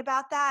thinking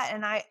about that,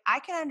 and I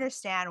can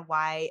understand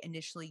why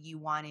initially you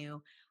want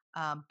to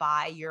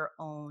buy your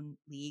own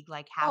league,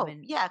 like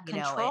having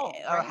control,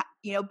 right?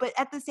 But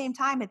at the same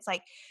time, it's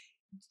like,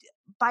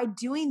 by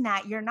doing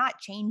that, you're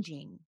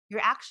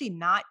actually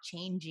not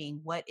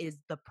changing what is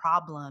the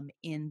problem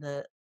in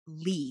the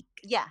league.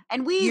 Yeah,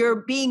 and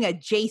you're being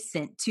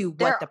adjacent to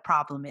what the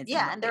problem is.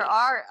 Yeah, and there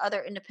are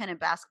other independent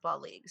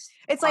basketball leagues.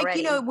 It's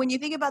already. Like, when you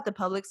think about the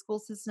public school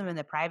system and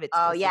the private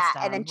school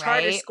system, and then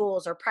charter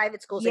schools or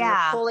private schools, and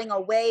you're pulling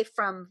away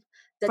from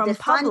the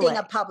defunding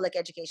of public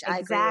education.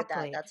 Exactly. I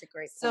agree with that. That's a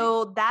great point.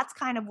 So that's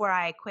kind of where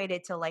I equate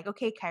it to, like,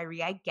 okay,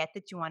 Kyrie, I get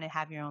that you want to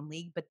have your own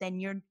league, but then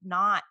you're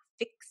not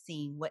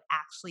fixing what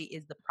actually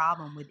is the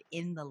problem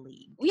within the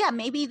league. Yeah,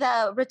 maybe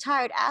the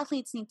retired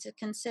athletes need to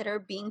consider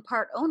being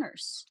part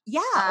owners.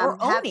 Yeah,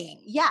 or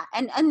owning.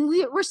 And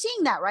we're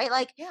seeing that, right?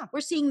 Like,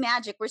 we're seeing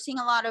Magic, we're seeing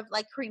a lot of,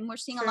 like, Kareem, we're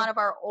seeing a lot of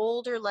our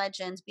older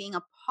legends being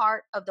a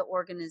part of the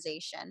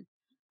organization.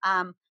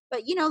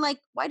 But like,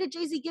 why did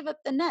Jay-Z give up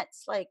the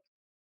Nets? Like,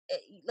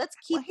 let's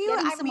keep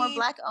getting some more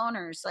Black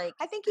owners. Like,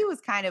 I think he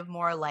was kind of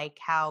more like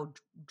how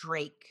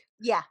Drake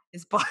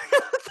is part of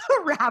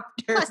the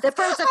Raptors. Plus,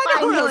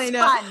 diversifying his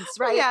funds,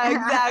 right? Yeah,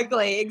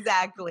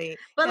 exactly.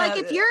 But like,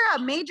 if you're a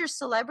major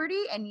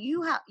celebrity and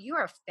you're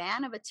a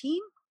fan of a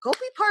team, go be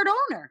part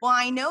owner. Well,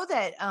 I know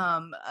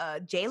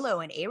that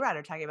J-Lo and A-Rod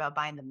are talking about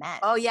buying the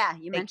Mets. Oh yeah,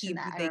 you mentioned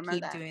that. They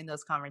keep doing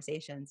those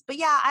conversations. But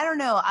yeah, I don't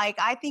know.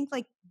 I think,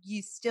 like,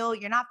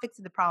 you're not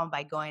fixing the problem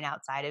by going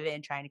outside of it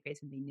and trying to create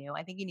something new.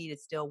 I think you need to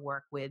still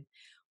work within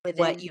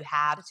what you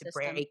have to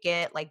break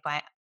it, like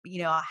by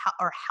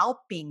or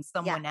helping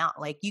someone out.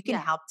 Like, you can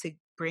help to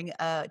bring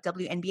a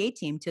WNBA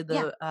team to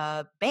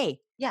the Bay.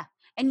 Yeah,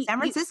 and San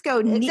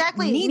Francisco needs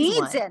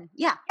one.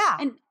 Yeah,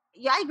 and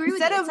yeah, I agree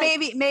instead with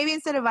you. Of maybe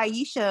instead of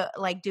Aisha,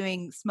 like,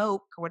 doing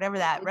Smoke or whatever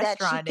that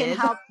restaurant she can is,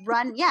 help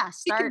run. Yeah,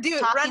 start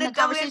run a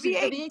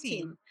WNBA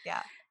team.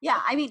 Yeah. Yeah,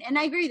 I mean, and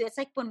I agree. It's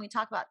like when we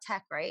talk about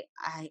tech, right?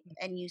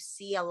 And you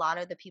see a lot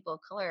of the people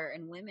of color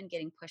and women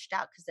getting pushed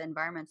out because the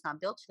environment's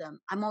not built to them.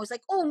 I'm always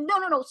like, oh,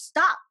 no,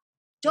 stop.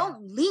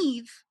 Don't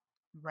leave.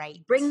 Right.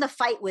 Bring the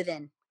fight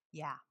within.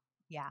 Yeah.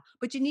 Yeah.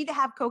 But you need to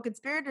have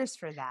co-conspirators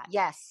for that.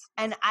 Yes.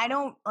 And I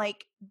don't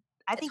like,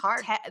 I think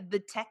hard. The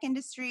tech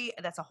industry,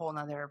 that's a whole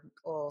nother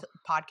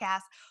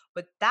podcast,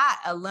 but that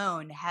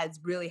alone has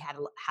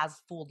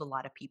fooled a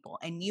lot of people.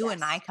 And you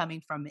and I,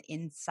 coming from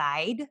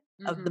inside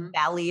of the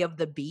belly of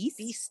the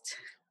beast,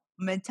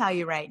 I'm going to tell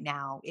you right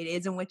now, it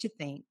isn't what you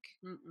think.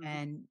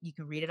 And you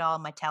can read it all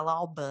in my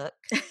tell-all book.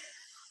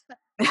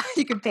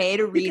 You can pay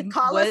to read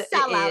what it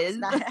is.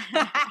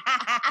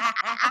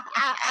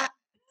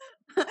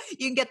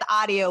 You can get the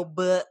audio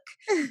book,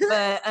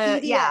 but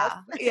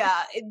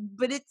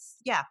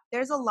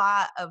there's a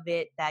lot of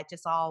it that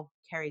just all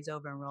carries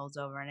over and rolls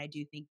over. And I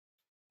do think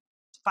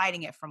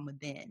fighting it from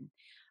within,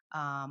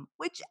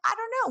 which I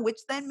don't know, which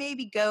then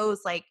maybe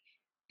goes, like,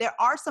 there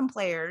are some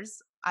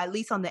players, at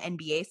least on the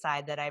NBA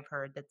side, that I've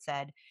heard that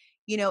said,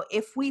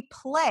 if we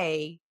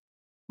play,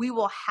 we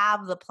will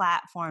have the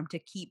platform to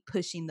keep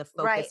pushing the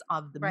focus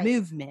of the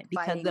movement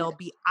because there'll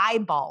be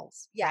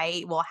eyeballs,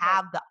 right? We'll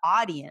have the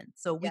audience.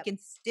 So we can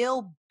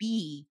still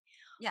be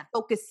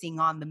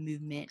focusing on the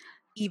movement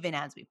even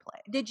as we play.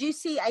 Did you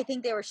see, I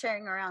think they were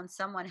sharing around,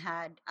 someone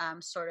had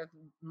sort of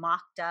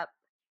mocked up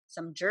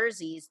some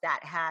jerseys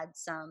that had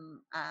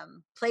some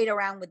played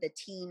around with the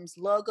team's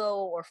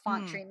logo or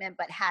font treatment,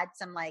 but had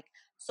some like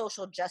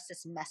social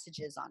justice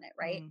messages on it,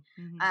 right?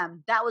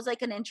 That was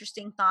like an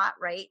interesting thought,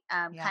 right?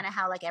 Kind of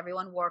how like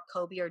everyone wore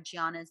Kobe or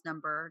Gianna's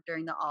number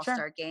during the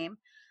All-Star game.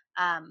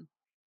 And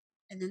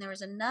then there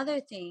was another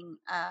thing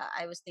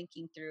I was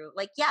thinking through,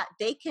 like,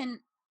 they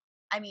can,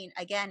 I mean,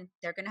 again,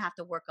 they're going to have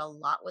to work a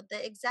lot with the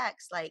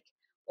execs, like,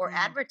 or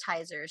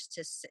advertisers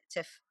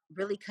to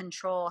really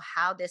control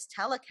how this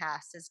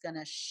telecast is going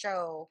to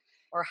show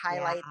or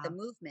highlight the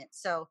movement.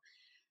 So,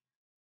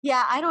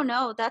 I don't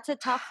know. That's a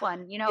tough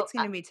one. You know, it's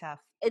going to be tough.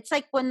 It's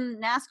like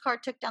when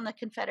NASCAR took down the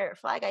Confederate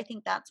flag. I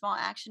think that small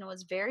action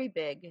was very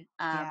big,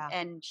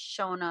 and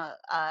shown a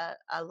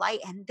light.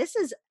 And this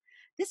is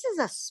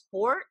a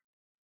sport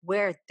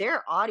where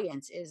their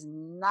audience is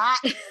not.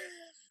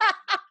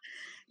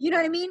 You know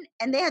what I mean?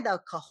 And they had the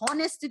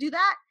cojones to do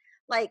that.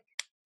 Like,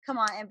 come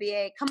on,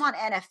 NBA. Come on,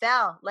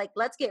 NFL. Like,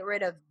 let's get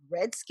rid of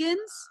Redskins.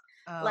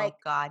 Oh, like,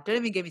 God. Don't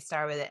even get me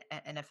started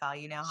with NFL.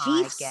 You know how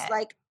Chiefs,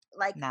 I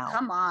get. No.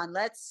 Come on.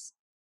 Let's.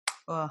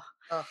 Ugh.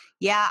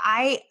 Yeah,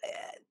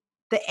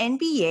 the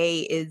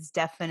NBA is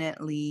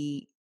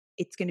definitely,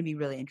 it's going to be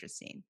really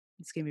interesting.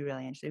 It's going to be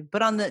really interesting.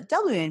 But on the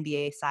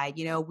WNBA side,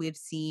 you know, we've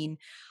seen,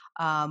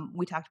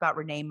 we talked about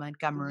Renee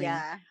Montgomery.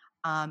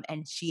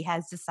 And she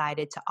has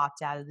decided to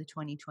opt out of the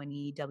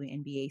 2020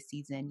 WNBA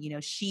season. You know,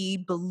 she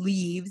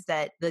believes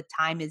that the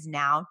time is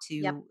now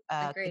to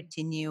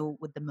continue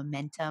with the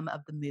momentum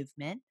of the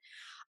movement.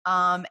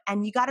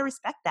 And you got to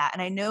respect that.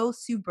 And I know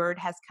Sue Bird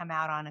has come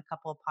out on a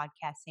couple of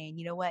podcasts saying,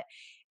 you know what,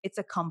 it's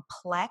a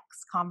complex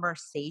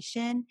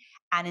conversation.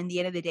 And in the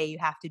end of the day, you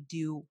have to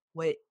do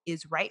what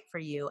is right for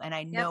you. And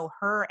I know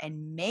her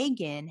and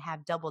Megan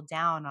have doubled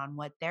down on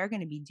what they're going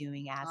to be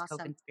doing as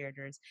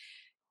co-conspirators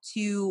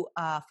to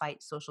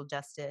fight social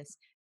justice,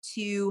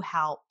 to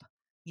help,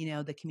 you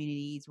know, the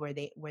communities where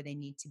they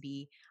need to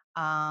be.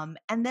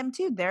 And them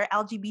too, they're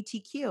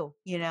LGBTQ,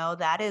 you know,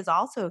 that is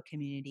also a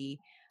community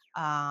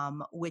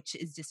which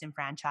is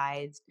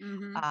disenfranchised,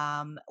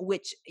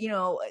 which, you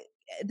know,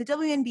 the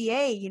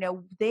WNBA, you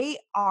know, they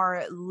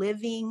are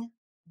living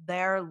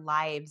their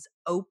lives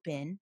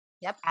open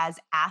as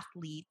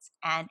athletes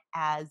and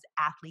as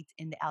athletes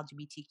in the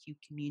LGBTQ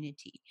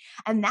community.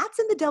 And that's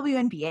in the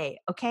WNBA,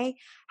 okay?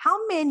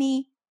 How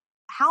many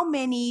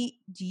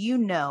do you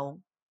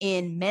know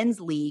in men's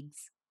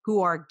leagues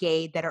who are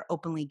gay that are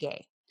openly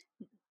gay?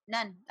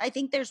 None. I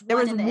think there was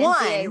in the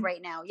NBA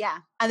right now. Yeah.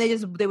 And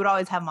they would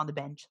always have him on the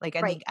bench. Like,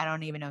 I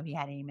don't even know if he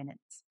had any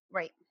minutes.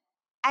 Right.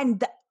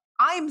 And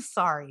I'm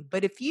sorry,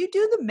 but if you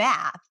do the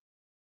math,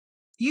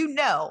 you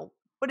know,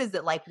 what is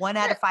it, like 1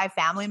 out of 5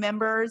 family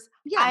members?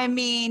 Yeah. I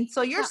mean,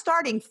 so your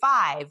starting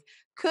 5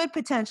 could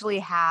potentially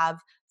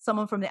have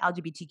someone from the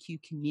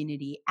LGBTQ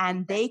community,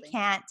 and they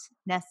can't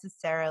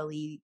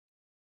necessarily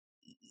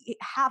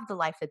have the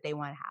life that they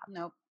want to have.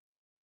 Nope.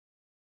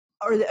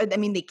 Or I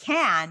mean, they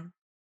can,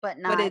 but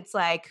not. But it's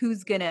like,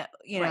 who's gonna,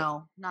 you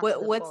know,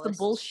 what's the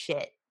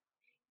bullshit?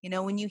 You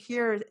know, when you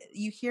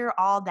hear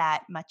all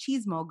that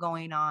machismo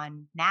going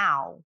on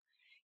now,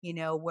 you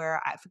know,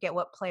 where I forget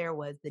what player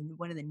was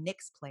one of the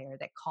Knicks player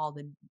that called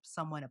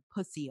someone a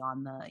pussy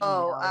on the, you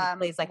know, he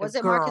plays like was a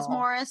it girl. Marcus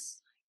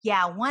Morris?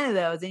 Yeah, one of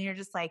those, and you're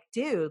just like,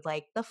 dude,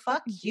 like, the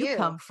fuck did you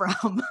come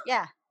from?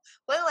 Yeah,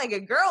 play like a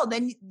girl,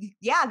 then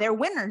they're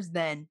winners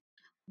then.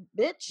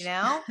 Bitch, you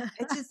know,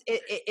 it's just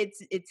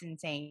it's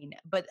insane.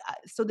 But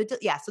so the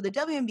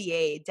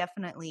WNBA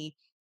definitely,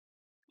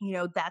 you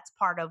know, that's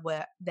part of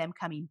what them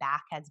coming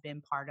back has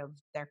been part of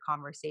their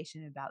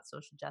conversation about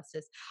social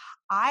justice.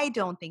 I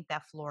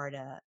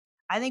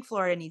think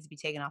Florida needs to be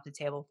taken off the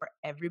table for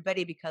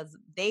everybody because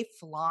they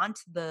flaunt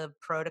the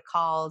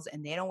protocols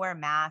and they don't wear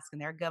masks, and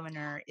their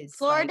governor is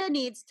Florida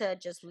needs to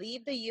just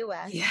leave the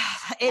U.S.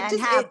 and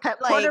have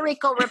Puerto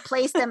Rico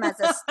replace them as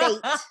a state.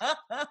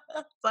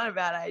 It's not a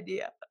bad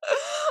idea.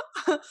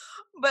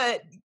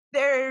 But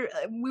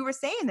we were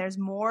saying there's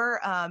more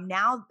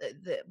now.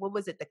 What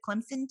was it? The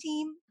Clemson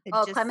team?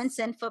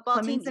 Clemson football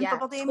team.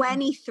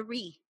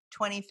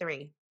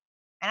 23.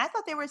 And I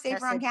thought they were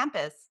safer on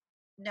campus.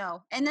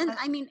 No. And then,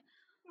 I mean,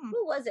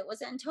 who was it?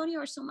 Was it Antonio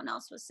or someone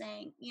else was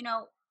saying, you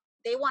know,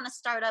 they want to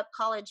start up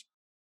college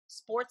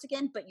sports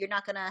again, but you're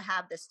not going to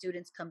have the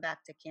students come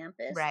back to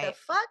campus. Right. The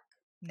fuck?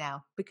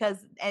 No,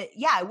 because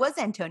it was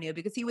Antonio,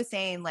 because he was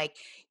saying, like,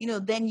 you know,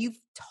 then you've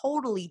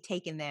totally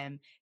taken them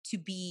to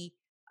be,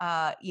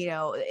 you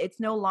know, it's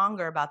no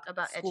longer about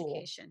school.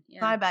 Education. Yeah.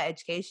 It's not about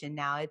education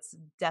now. It's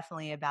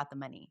definitely about the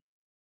money.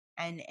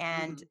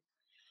 And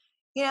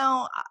you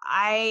know,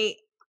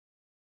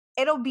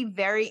 it'll be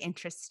very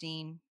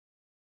interesting.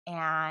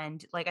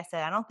 And like I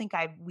said, I don't think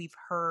we've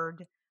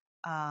heard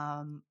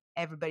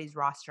everybody's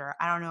roster.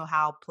 I don't know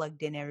how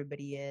plugged in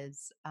everybody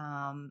is.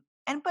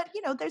 But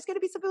there's going to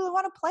be some people who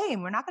want to play,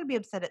 and we're not going to be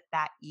upset at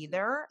that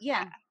either.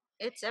 Yeah.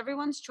 It's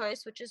everyone's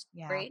choice, which is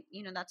Yeah. great.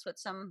 That's what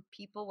some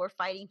people were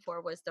fighting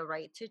for, was the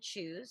right to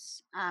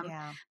choose.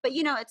 Yeah. But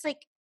it's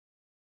like,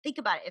 think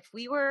about it. If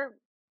we were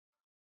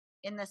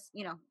in this,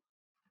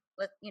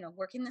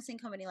 working in the same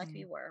company like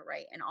we were,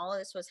 right? And all of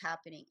this was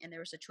happening, and there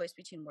was a choice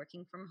between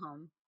working from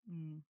home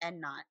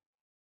and not.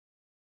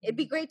 It'd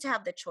be great to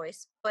have the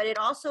choice, but it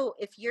also,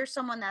 if you're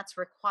someone that's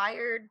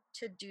required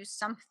to do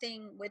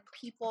something with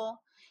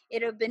people,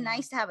 it would have been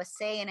nice to have a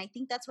say. And I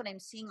think that's what I'm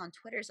seeing on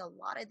Twitter is a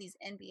lot of these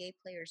NBA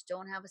players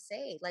don't have a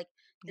say. Like,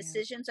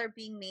 decisions are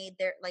being made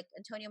there. Like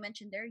Antonio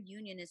mentioned, their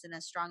union isn't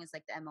as strong as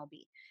like the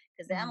MLB,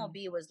 because the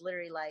MLB was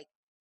literally like,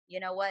 you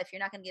know what, if you're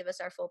not going to give us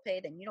our full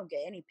pay, then you don't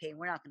get any pay.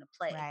 We're not going to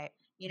play. Right.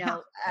 Yeah,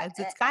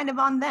 it's kind of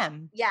on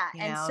them. Yeah.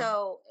 And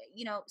so,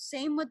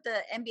 same with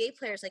the NBA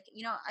players. Like,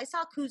 I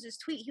saw Kuz's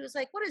tweet. He was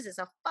like, what is this,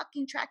 a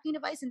fucking tracking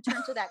device in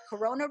terms of that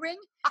Corona ring?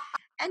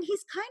 And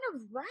he's kind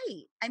of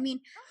right. I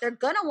mean, they're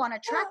going to want to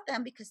track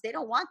them because they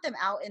don't want them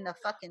out in the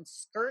fucking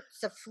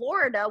skirts of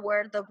Florida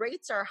where the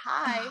rates are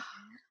high.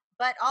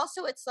 But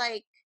also, it's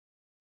like,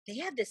 they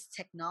have this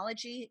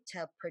technology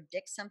to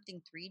predict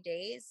something 3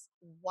 days.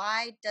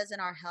 Why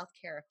doesn't our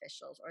healthcare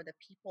officials or the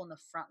people in the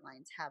front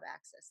lines have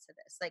access to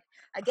this? Like,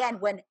 again,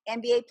 when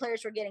NBA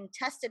players were getting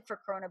tested for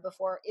Corona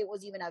before it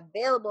was even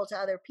available to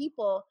other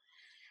people,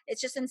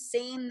 it's just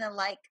insane, the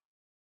like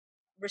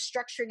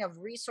restructuring of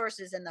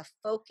resources and the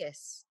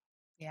focus.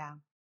 Yeah.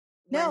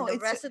 When the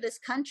rest of this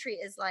country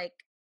is like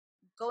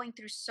going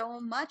through so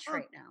much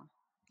right now.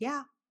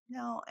 Yeah.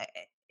 No,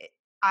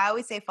 I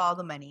always say follow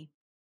the money.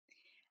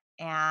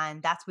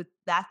 And that's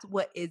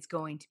what is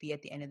going to be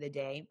at the end of the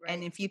day. Right.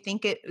 And if you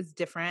think it was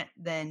different,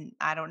 then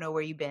I don't know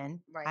where you've been.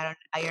 Right.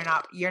 You're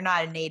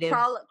not a native.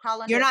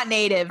 You're not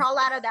native. Crawl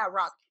out of that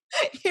rock.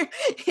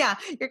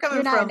 You're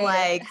coming from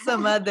like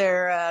some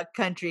other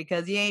country,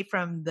 because you ain't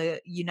from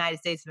the United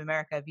States of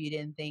America if you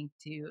didn't think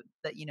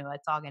that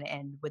it's all going to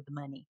end with the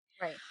money.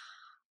 Right.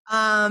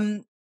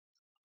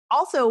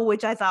 Also,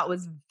 which I thought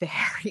was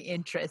very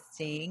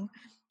interesting,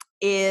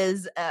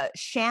 is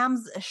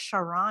Shams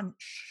Sharon.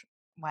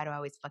 Why do I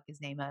always fuck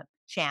his name up?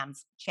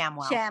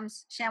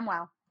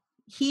 Shamwow.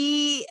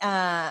 He,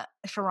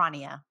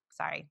 Sharania,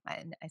 sorry,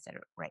 I said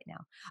it right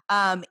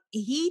now.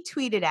 He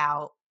tweeted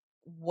out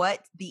what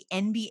the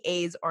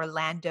NBA's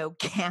Orlando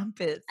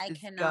campus is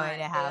going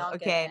to have.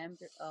 Okay.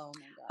 Oh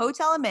my God.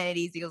 Hotel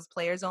amenities equals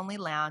players only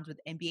lounge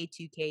with NBA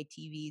 2K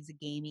TVs,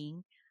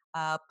 gaming,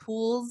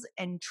 pools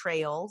and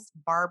trails,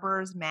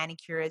 barbers,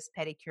 manicurists,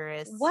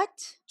 pedicurists. What?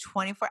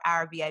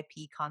 24-hour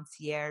VIP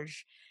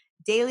concierge,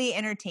 daily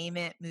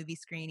entertainment, movie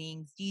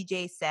screenings,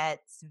 DJ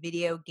sets,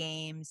 video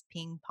games,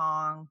 ping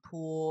pong,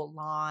 pool,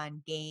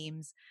 lawn,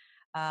 games.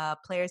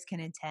 Players can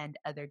attend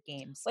other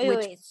games.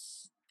 Wait.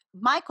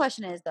 My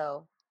question is,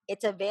 though,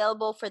 it's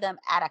available for them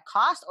at a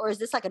cost, or is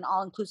this like an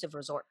all-inclusive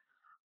resort?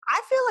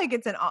 I feel like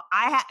it's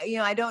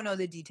I don't know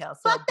the details.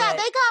 Fuck that.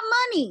 They got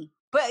money.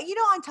 But,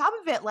 on top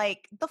of it,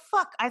 like, the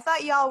fuck? I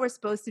thought y'all were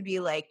supposed to be,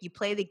 like, you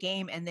play the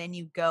game and then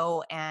you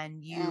go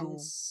and you,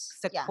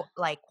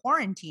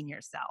 quarantine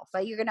yourself.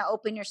 But you're going to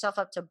open yourself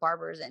up to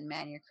barbers and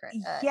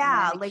manicurists.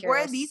 Like, where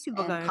are these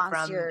people coming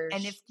from?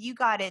 And if you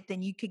got it,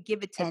 then you could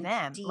give it to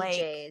them.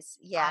 DJs.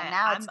 Like,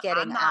 now it's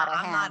getting out of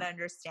hand. I'm not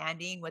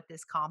understanding what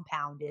this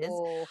compound is.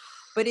 Oh.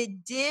 But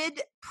it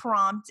did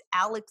prompt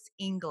Alex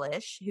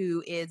English,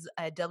 who is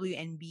a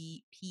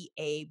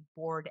WNBPA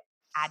board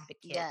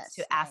advocate,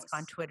 to ask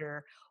on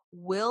Twitter,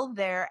 will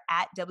their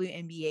at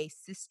WNBA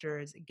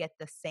sisters get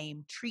the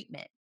same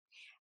treatment?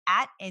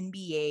 At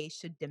NBA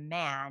should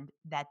demand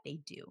that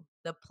they do.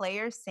 The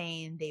players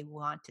saying they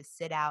want to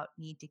sit out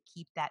need to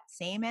keep that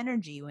same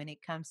energy when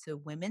it comes to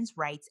women's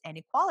rights and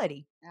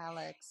equality.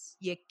 Alex,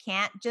 you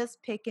can't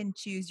just pick and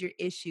choose your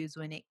issues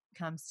when it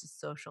comes to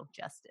social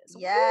justice.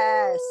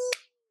 Yes. Woo!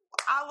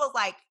 I was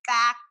like,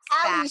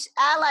 facts.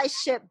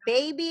 Allyship,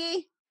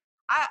 baby.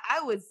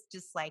 I was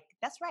just like,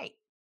 that's right.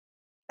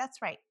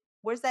 That's right.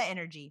 Where's that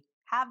energy?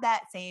 Have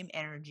that same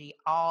energy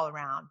all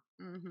around.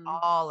 Mm-hmm.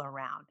 All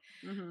around.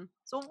 Mm-hmm.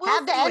 So we'll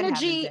have the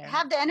energy.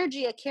 Have the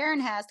energy a Karen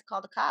has to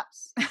call the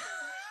cops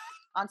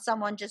on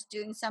someone just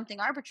doing something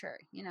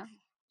arbitrary. Jesus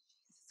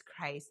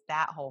Christ,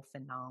 that whole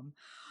phenom.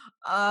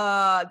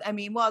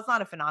 It's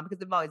not a phenom because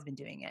they've always been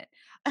doing it.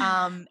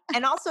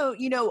 And also,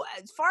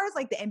 as far as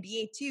like the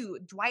NBA too,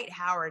 Dwight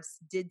Howard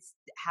did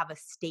have a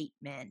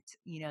statement,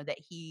 that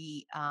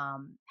he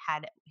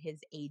had his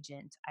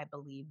agent, I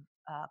believe,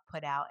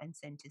 put out and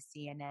sent to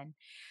CNN.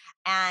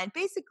 And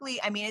basically,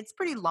 it's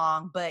pretty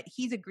long, but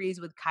he agrees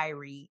with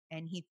Kyrie,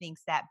 and he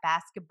thinks that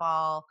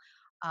basketball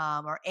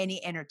or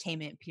any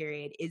entertainment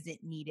period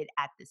isn't needed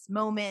at this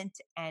moment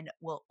and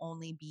will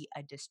only be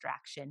a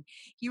distraction.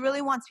 He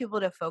really wants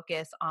people to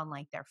focus on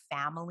like their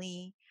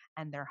family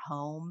and their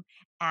home,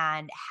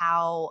 and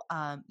how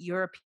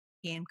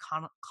European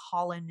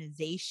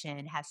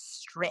colonization has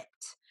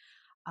stripped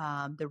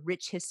the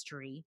rich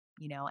history,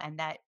 and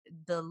that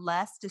the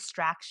less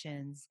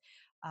distractions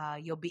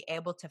you'll be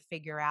able to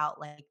figure out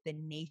like the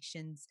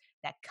nations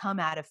that come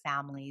out of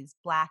families,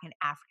 Black and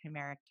African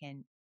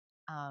American.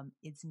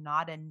 It's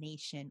not a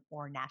nation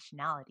or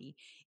nationality.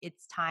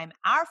 It's time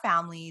our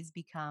families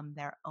become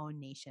their own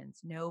nations.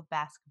 No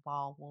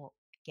basketball will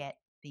get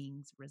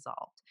things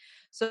resolved.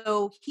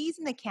 So he's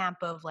in the camp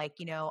of like,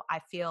 I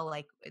feel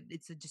like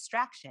it's a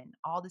distraction.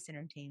 All this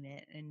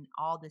entertainment and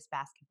all this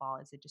basketball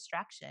is a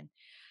distraction.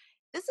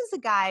 This is a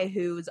guy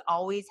who's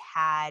always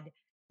had,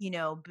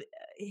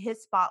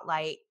 his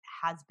spotlight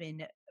has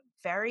been a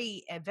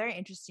very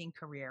interesting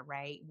career,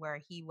 right? Where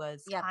he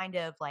was Yep. kind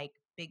of like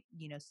big,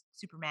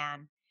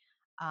 Superman.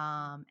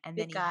 And then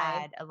Big he guy.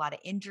 had a lot of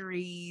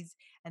injuries,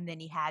 and then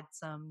he had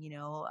some,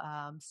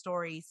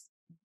 stories,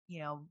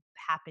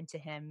 happen to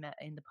him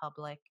in the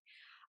public.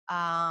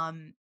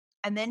 Um,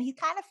 and then he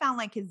kind of found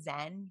like his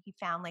zen. He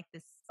found like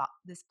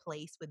this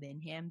place within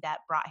him that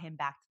brought him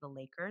back to the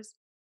Lakers.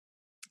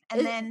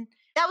 And It, then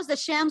that was the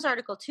Shams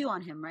article too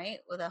on him, right?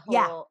 With a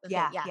yeah, whole, okay,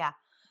 yeah, yeah. yeah.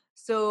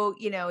 So,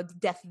 the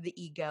death of the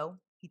ego.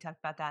 He talked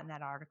about that in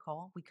that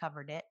article. We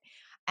covered it.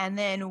 And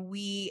then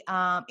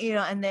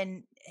and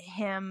then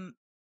him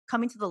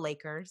coming to the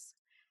Lakers,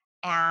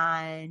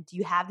 and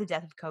you have the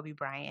death of Kobe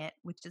Bryant,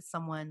 which is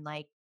someone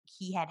like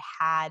he had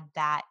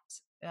that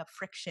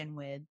friction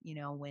with,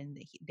 when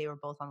they were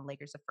both on the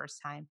Lakers the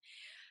first time.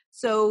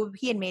 So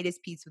he had made his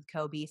peace with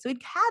Kobe. So he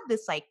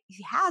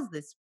has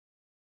this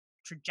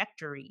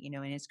trajectory,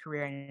 in his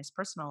career and in his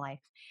personal life.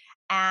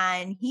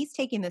 And he's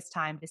taking this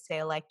time to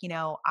say, like,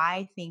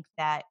 I think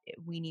that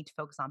we need to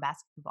focus on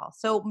basketball.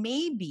 So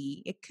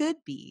maybe it could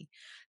be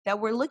that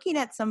we're looking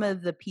at some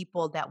of the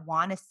people that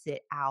want to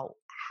sit out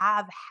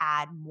have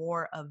had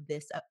more of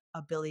this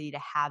ability to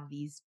have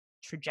these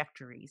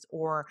trajectories,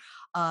 or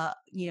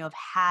have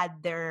had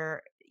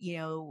their, you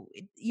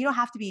don't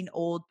have to be an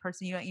old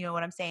person. You know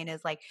what I'm saying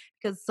is like,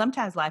 because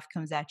sometimes life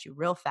comes at you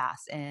real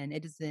fast and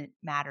it doesn't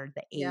matter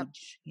the Yep.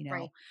 age,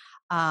 Right.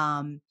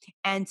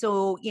 And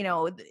so,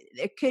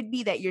 it could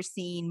be that you're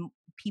seeing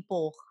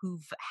people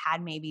who've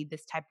had maybe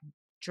this type of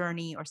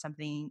journey or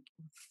something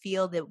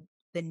feel the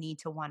need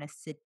to want to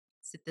sit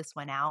this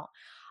one out.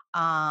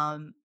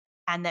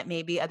 And that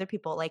maybe other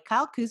people like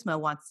Kyle Kuzma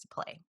wants to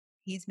play.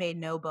 He's made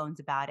no bones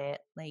about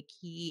it. Like,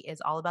 he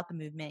is all about the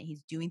movement.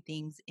 He's doing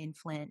things in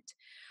Flint,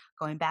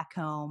 going back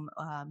home.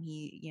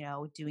 He,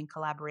 doing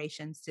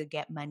collaborations to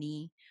get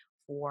money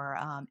for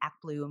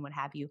Act Blue and what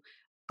have you.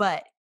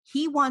 But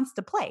he wants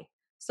to play.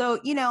 So,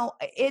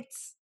 it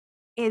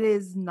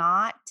is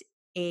not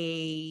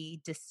a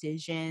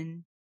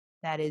decision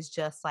that is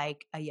just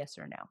like a yes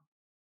or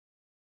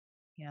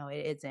no.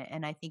 It isn't.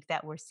 And I think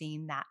that we're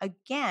seeing that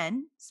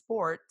again.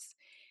 Sports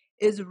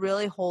is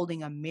really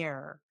holding a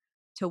mirror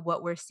to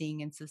what we're seeing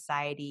in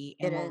society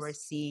and It what we're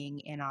is. seeing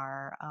in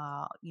our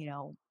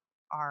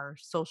our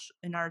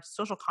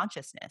social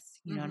consciousness,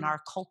 in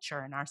our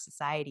culture, in our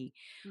society.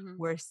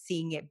 We're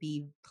seeing it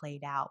be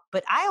played out.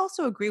 But I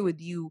also agree with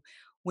you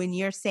when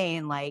you're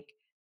saying, like,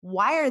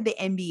 why are the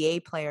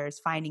NBA players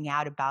finding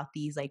out about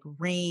these like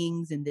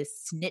rings and this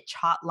snitch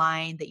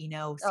hotline that,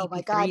 Oh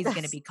my God, CP3 is going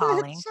to that's be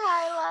calling?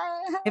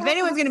 If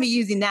anyone's going to be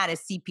using that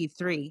as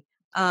CP3,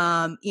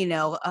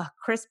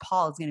 Chris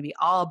Paul is going to be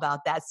all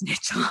about that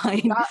snitch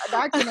line.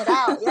 Darken it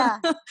out. Yeah.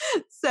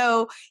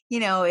 So,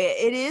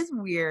 it is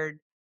weird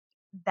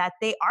that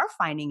they are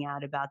finding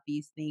out about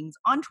these things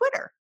on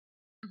Twitter.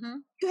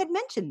 You had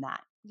mentioned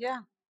that. Yeah.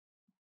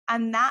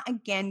 And that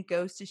again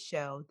goes to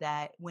show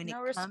that when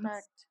No it comes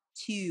respect.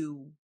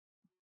 to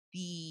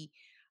the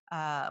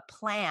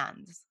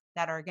plans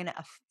that are going to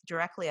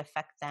directly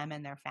affect them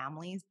and their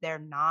families, they're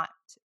not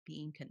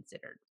being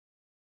considered.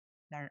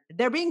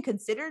 They're being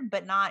considered,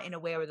 but not in a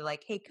way where they're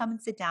like, hey, come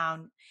and sit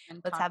down.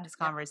 And Let's talk have to, this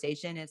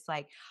conversation. It's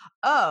like,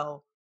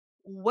 oh,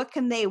 what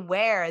can they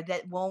wear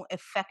that won't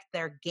affect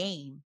their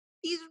game?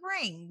 These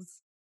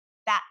rings.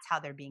 That's how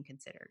they're being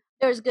considered.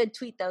 There was a good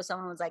tweet though.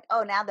 Someone was like,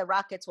 "Oh, now the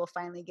Rockets will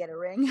finally get a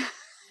ring."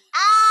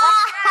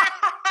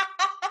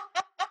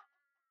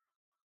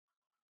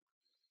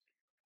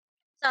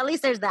 So at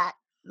least there's that.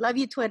 Love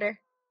you, Twitter.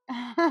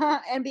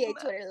 NBA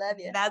Twitter, love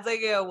you. That's a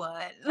good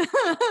one.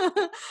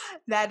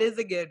 That is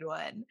a good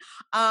one.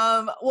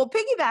 Well,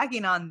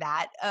 piggybacking on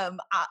that,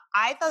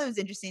 I thought it was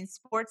interesting.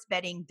 Sports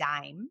Betting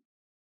Dime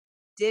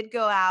did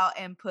go out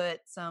and put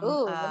some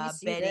Ooh, let me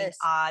see betting this.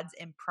 odds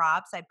and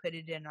props. I put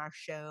it in our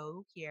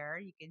show here.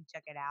 You can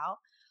check it out.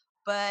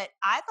 But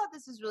I thought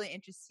this was really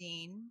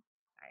interesting.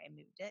 Sorry, I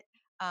moved it.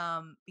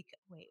 Because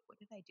wait, what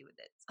did I do with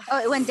it? Oh,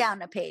 it went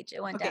down a page.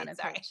 It went Okay, down a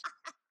sorry. page.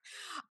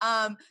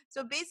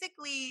 So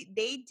basically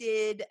they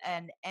did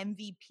an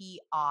MVP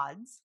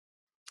odds,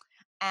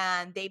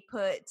 and they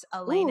put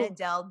Elena Ooh.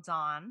 Del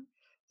Don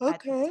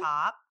at the Okay.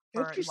 top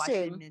for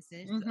Washington Interesting.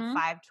 Mystics, Mm-hmm.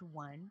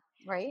 5-1,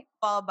 Right.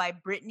 followed by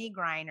Brittany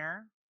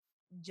Griner,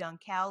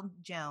 Junkel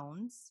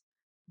Jones,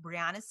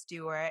 Brianna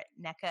Stewart,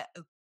 Nneka,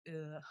 got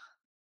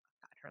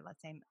her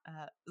last name,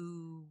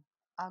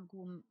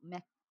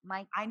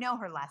 Mike. I know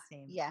her last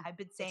name. Yeah. I've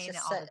been It's saying it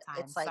just all the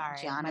time. it's like Sorry,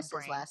 my Giannis's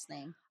brain. last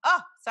name.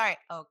 Oh, sorry.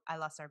 Oh, I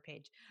lost our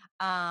page.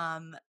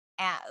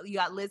 you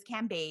got Liz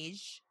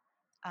Cambage,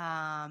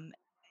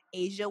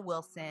 Asia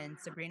Wilson,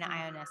 Sabrina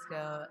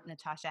Ionesco,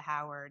 Natasha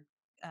Howard,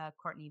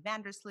 Courtney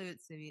Vandersloot,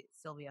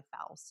 Sylvia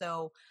Fowles.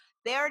 So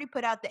they already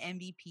put out the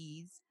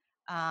MVPs.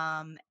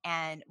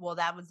 And well,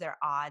 that was their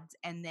odds.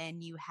 And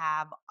then you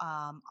have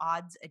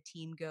odds a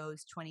team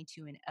goes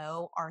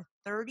 22-0 are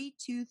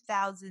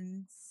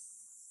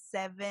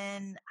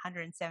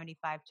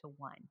 32,775 to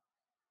 1.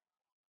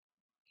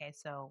 Okay,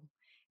 so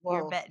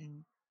you're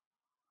betting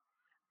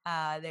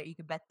there. You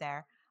could bet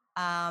there.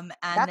 And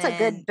that's then, a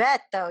good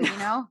bet, though.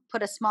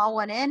 Put a small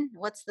one in.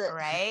 What's the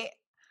right?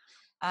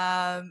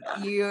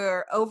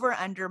 Your over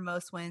under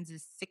most wins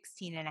is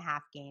 16.5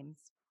 games,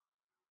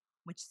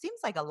 which seems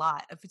like a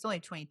lot if it's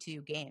only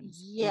 22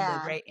 games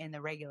in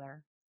the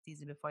regular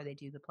season before they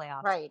do the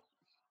playoffs. Right.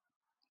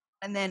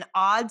 And then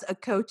odds a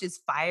coach is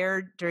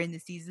fired during the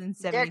season,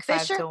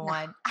 75 to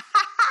 1.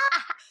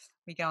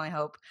 We can only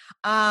hope.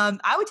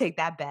 I would take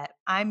that bet.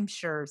 I'm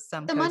sure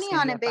some Put the money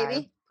on it,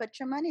 baby. Put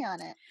your money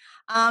on it.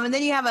 And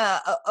then you have a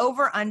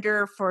over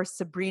under for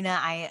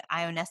Sabrina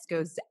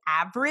Ionesco's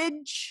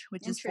average,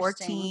 which is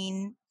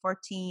 14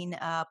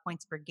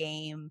 points per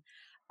game,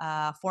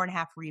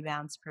 4.5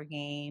 rebounds per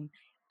game,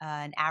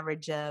 an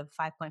average of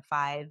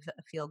 5.5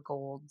 field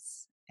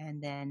goals,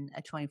 and then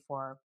a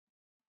 24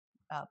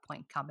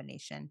 point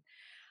combination.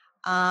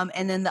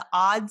 And then the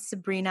odds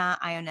Sabrina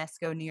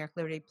Ionesco New York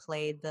Liberty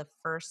played the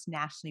first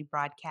nationally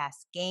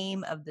broadcast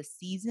game of the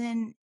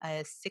season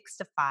is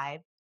 6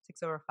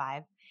 over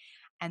 5.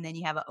 And then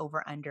you have an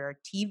over under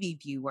TV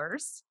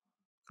viewers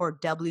for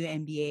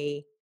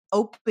WNBA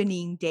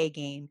opening day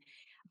game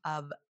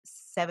of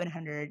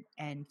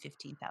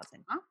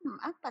 715,000. I'm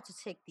about to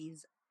take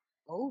these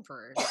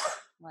overs.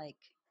 Like,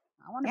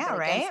 I want to bet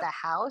against the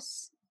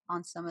house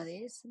on some of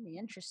these. It'd be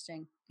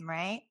interesting.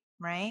 Right.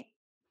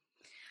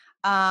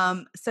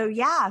 So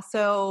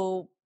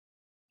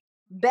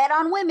bet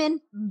on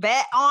women.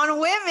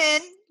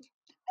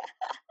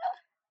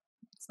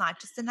 It's not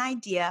just an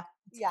idea.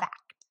 It's a fact.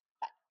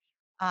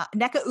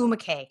 Nneka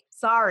Umake.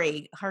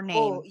 Sorry, her name.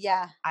 Oh,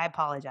 yeah. I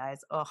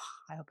apologize. Oh,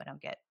 I hope I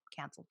don't get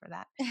canceled for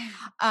that.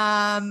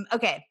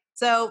 Okay,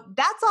 so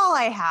that's all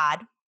I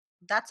had.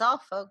 That's all,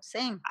 folks.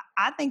 Same.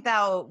 I think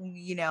that,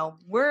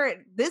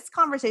 this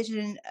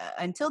conversation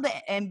until the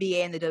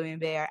NBA and the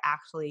WNBA are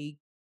actually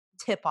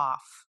tip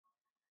off.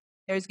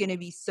 There's going to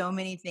be so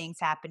many things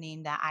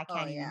happening that I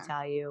can't even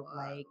tell you.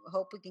 I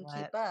hope we can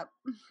keep up.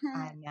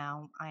 I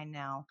know.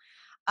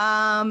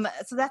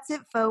 So that's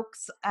it,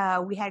 folks.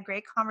 We had a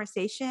great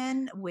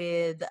conversation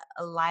with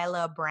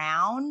Lila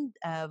Brown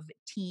of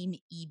Team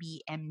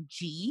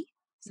EBMG.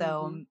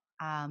 So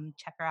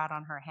check her out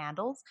on her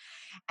handles.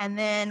 And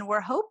then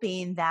we're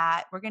hoping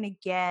that we're going to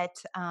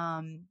get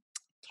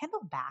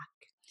Kendall back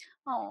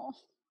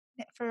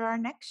for our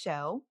next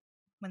show.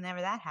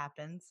 Whenever that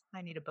happens,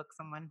 I need to book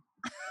someone.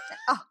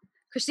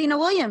 Christina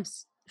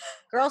Williams.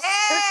 Girls.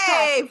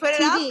 Hey, put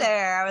it out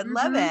there. I would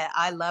love it.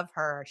 I love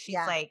her. She's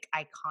like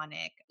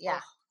iconic.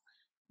 Yeah. Oh,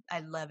 I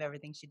love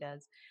everything she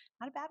does.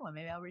 Not a bad one.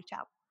 Maybe I'll reach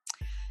out.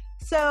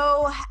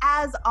 So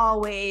as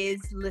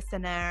always,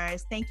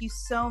 listeners, thank you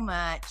so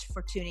much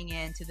for tuning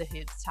in to the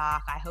Hoops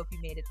Talk. I hope you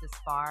made it this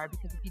far,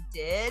 because if you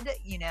did,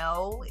 you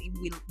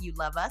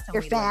love us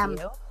and we love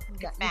you. You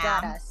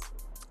got us.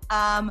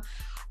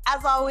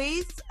 As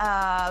always,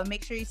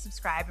 make sure you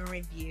subscribe and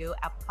review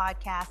Apple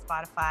Podcasts,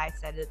 Spotify,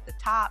 said it at the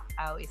top.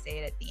 I always say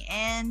it at the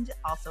end.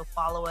 Also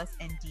follow us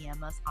and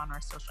DM us on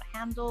our social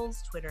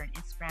handles, Twitter and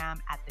Instagram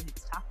at The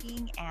Hoops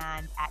Talking,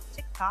 and at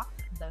TikTok,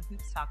 The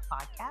Hoops Talk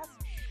Podcast.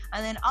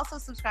 And then also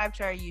subscribe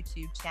to our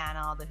YouTube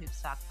channel, The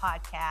Hoops Talk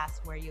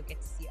Podcast, where you'll get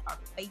to see our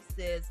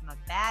faces, my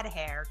bad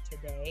hair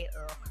today.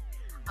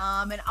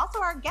 And also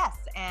our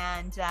guests.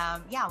 And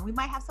we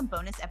might have some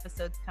bonus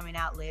episodes coming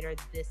out later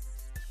this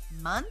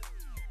month.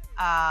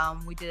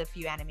 We did a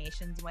few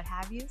animations and what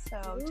have you, so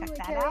check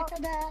that out.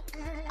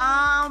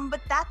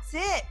 But that's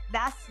it.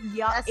 That's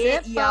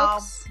it, y'all.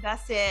 Folks.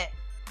 That's it.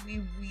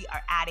 We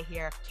are out of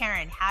here.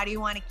 Karen, how do you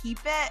want to keep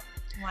it?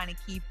 You want to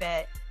keep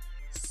it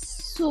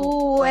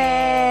sweaty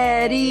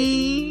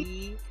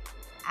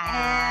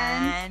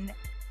and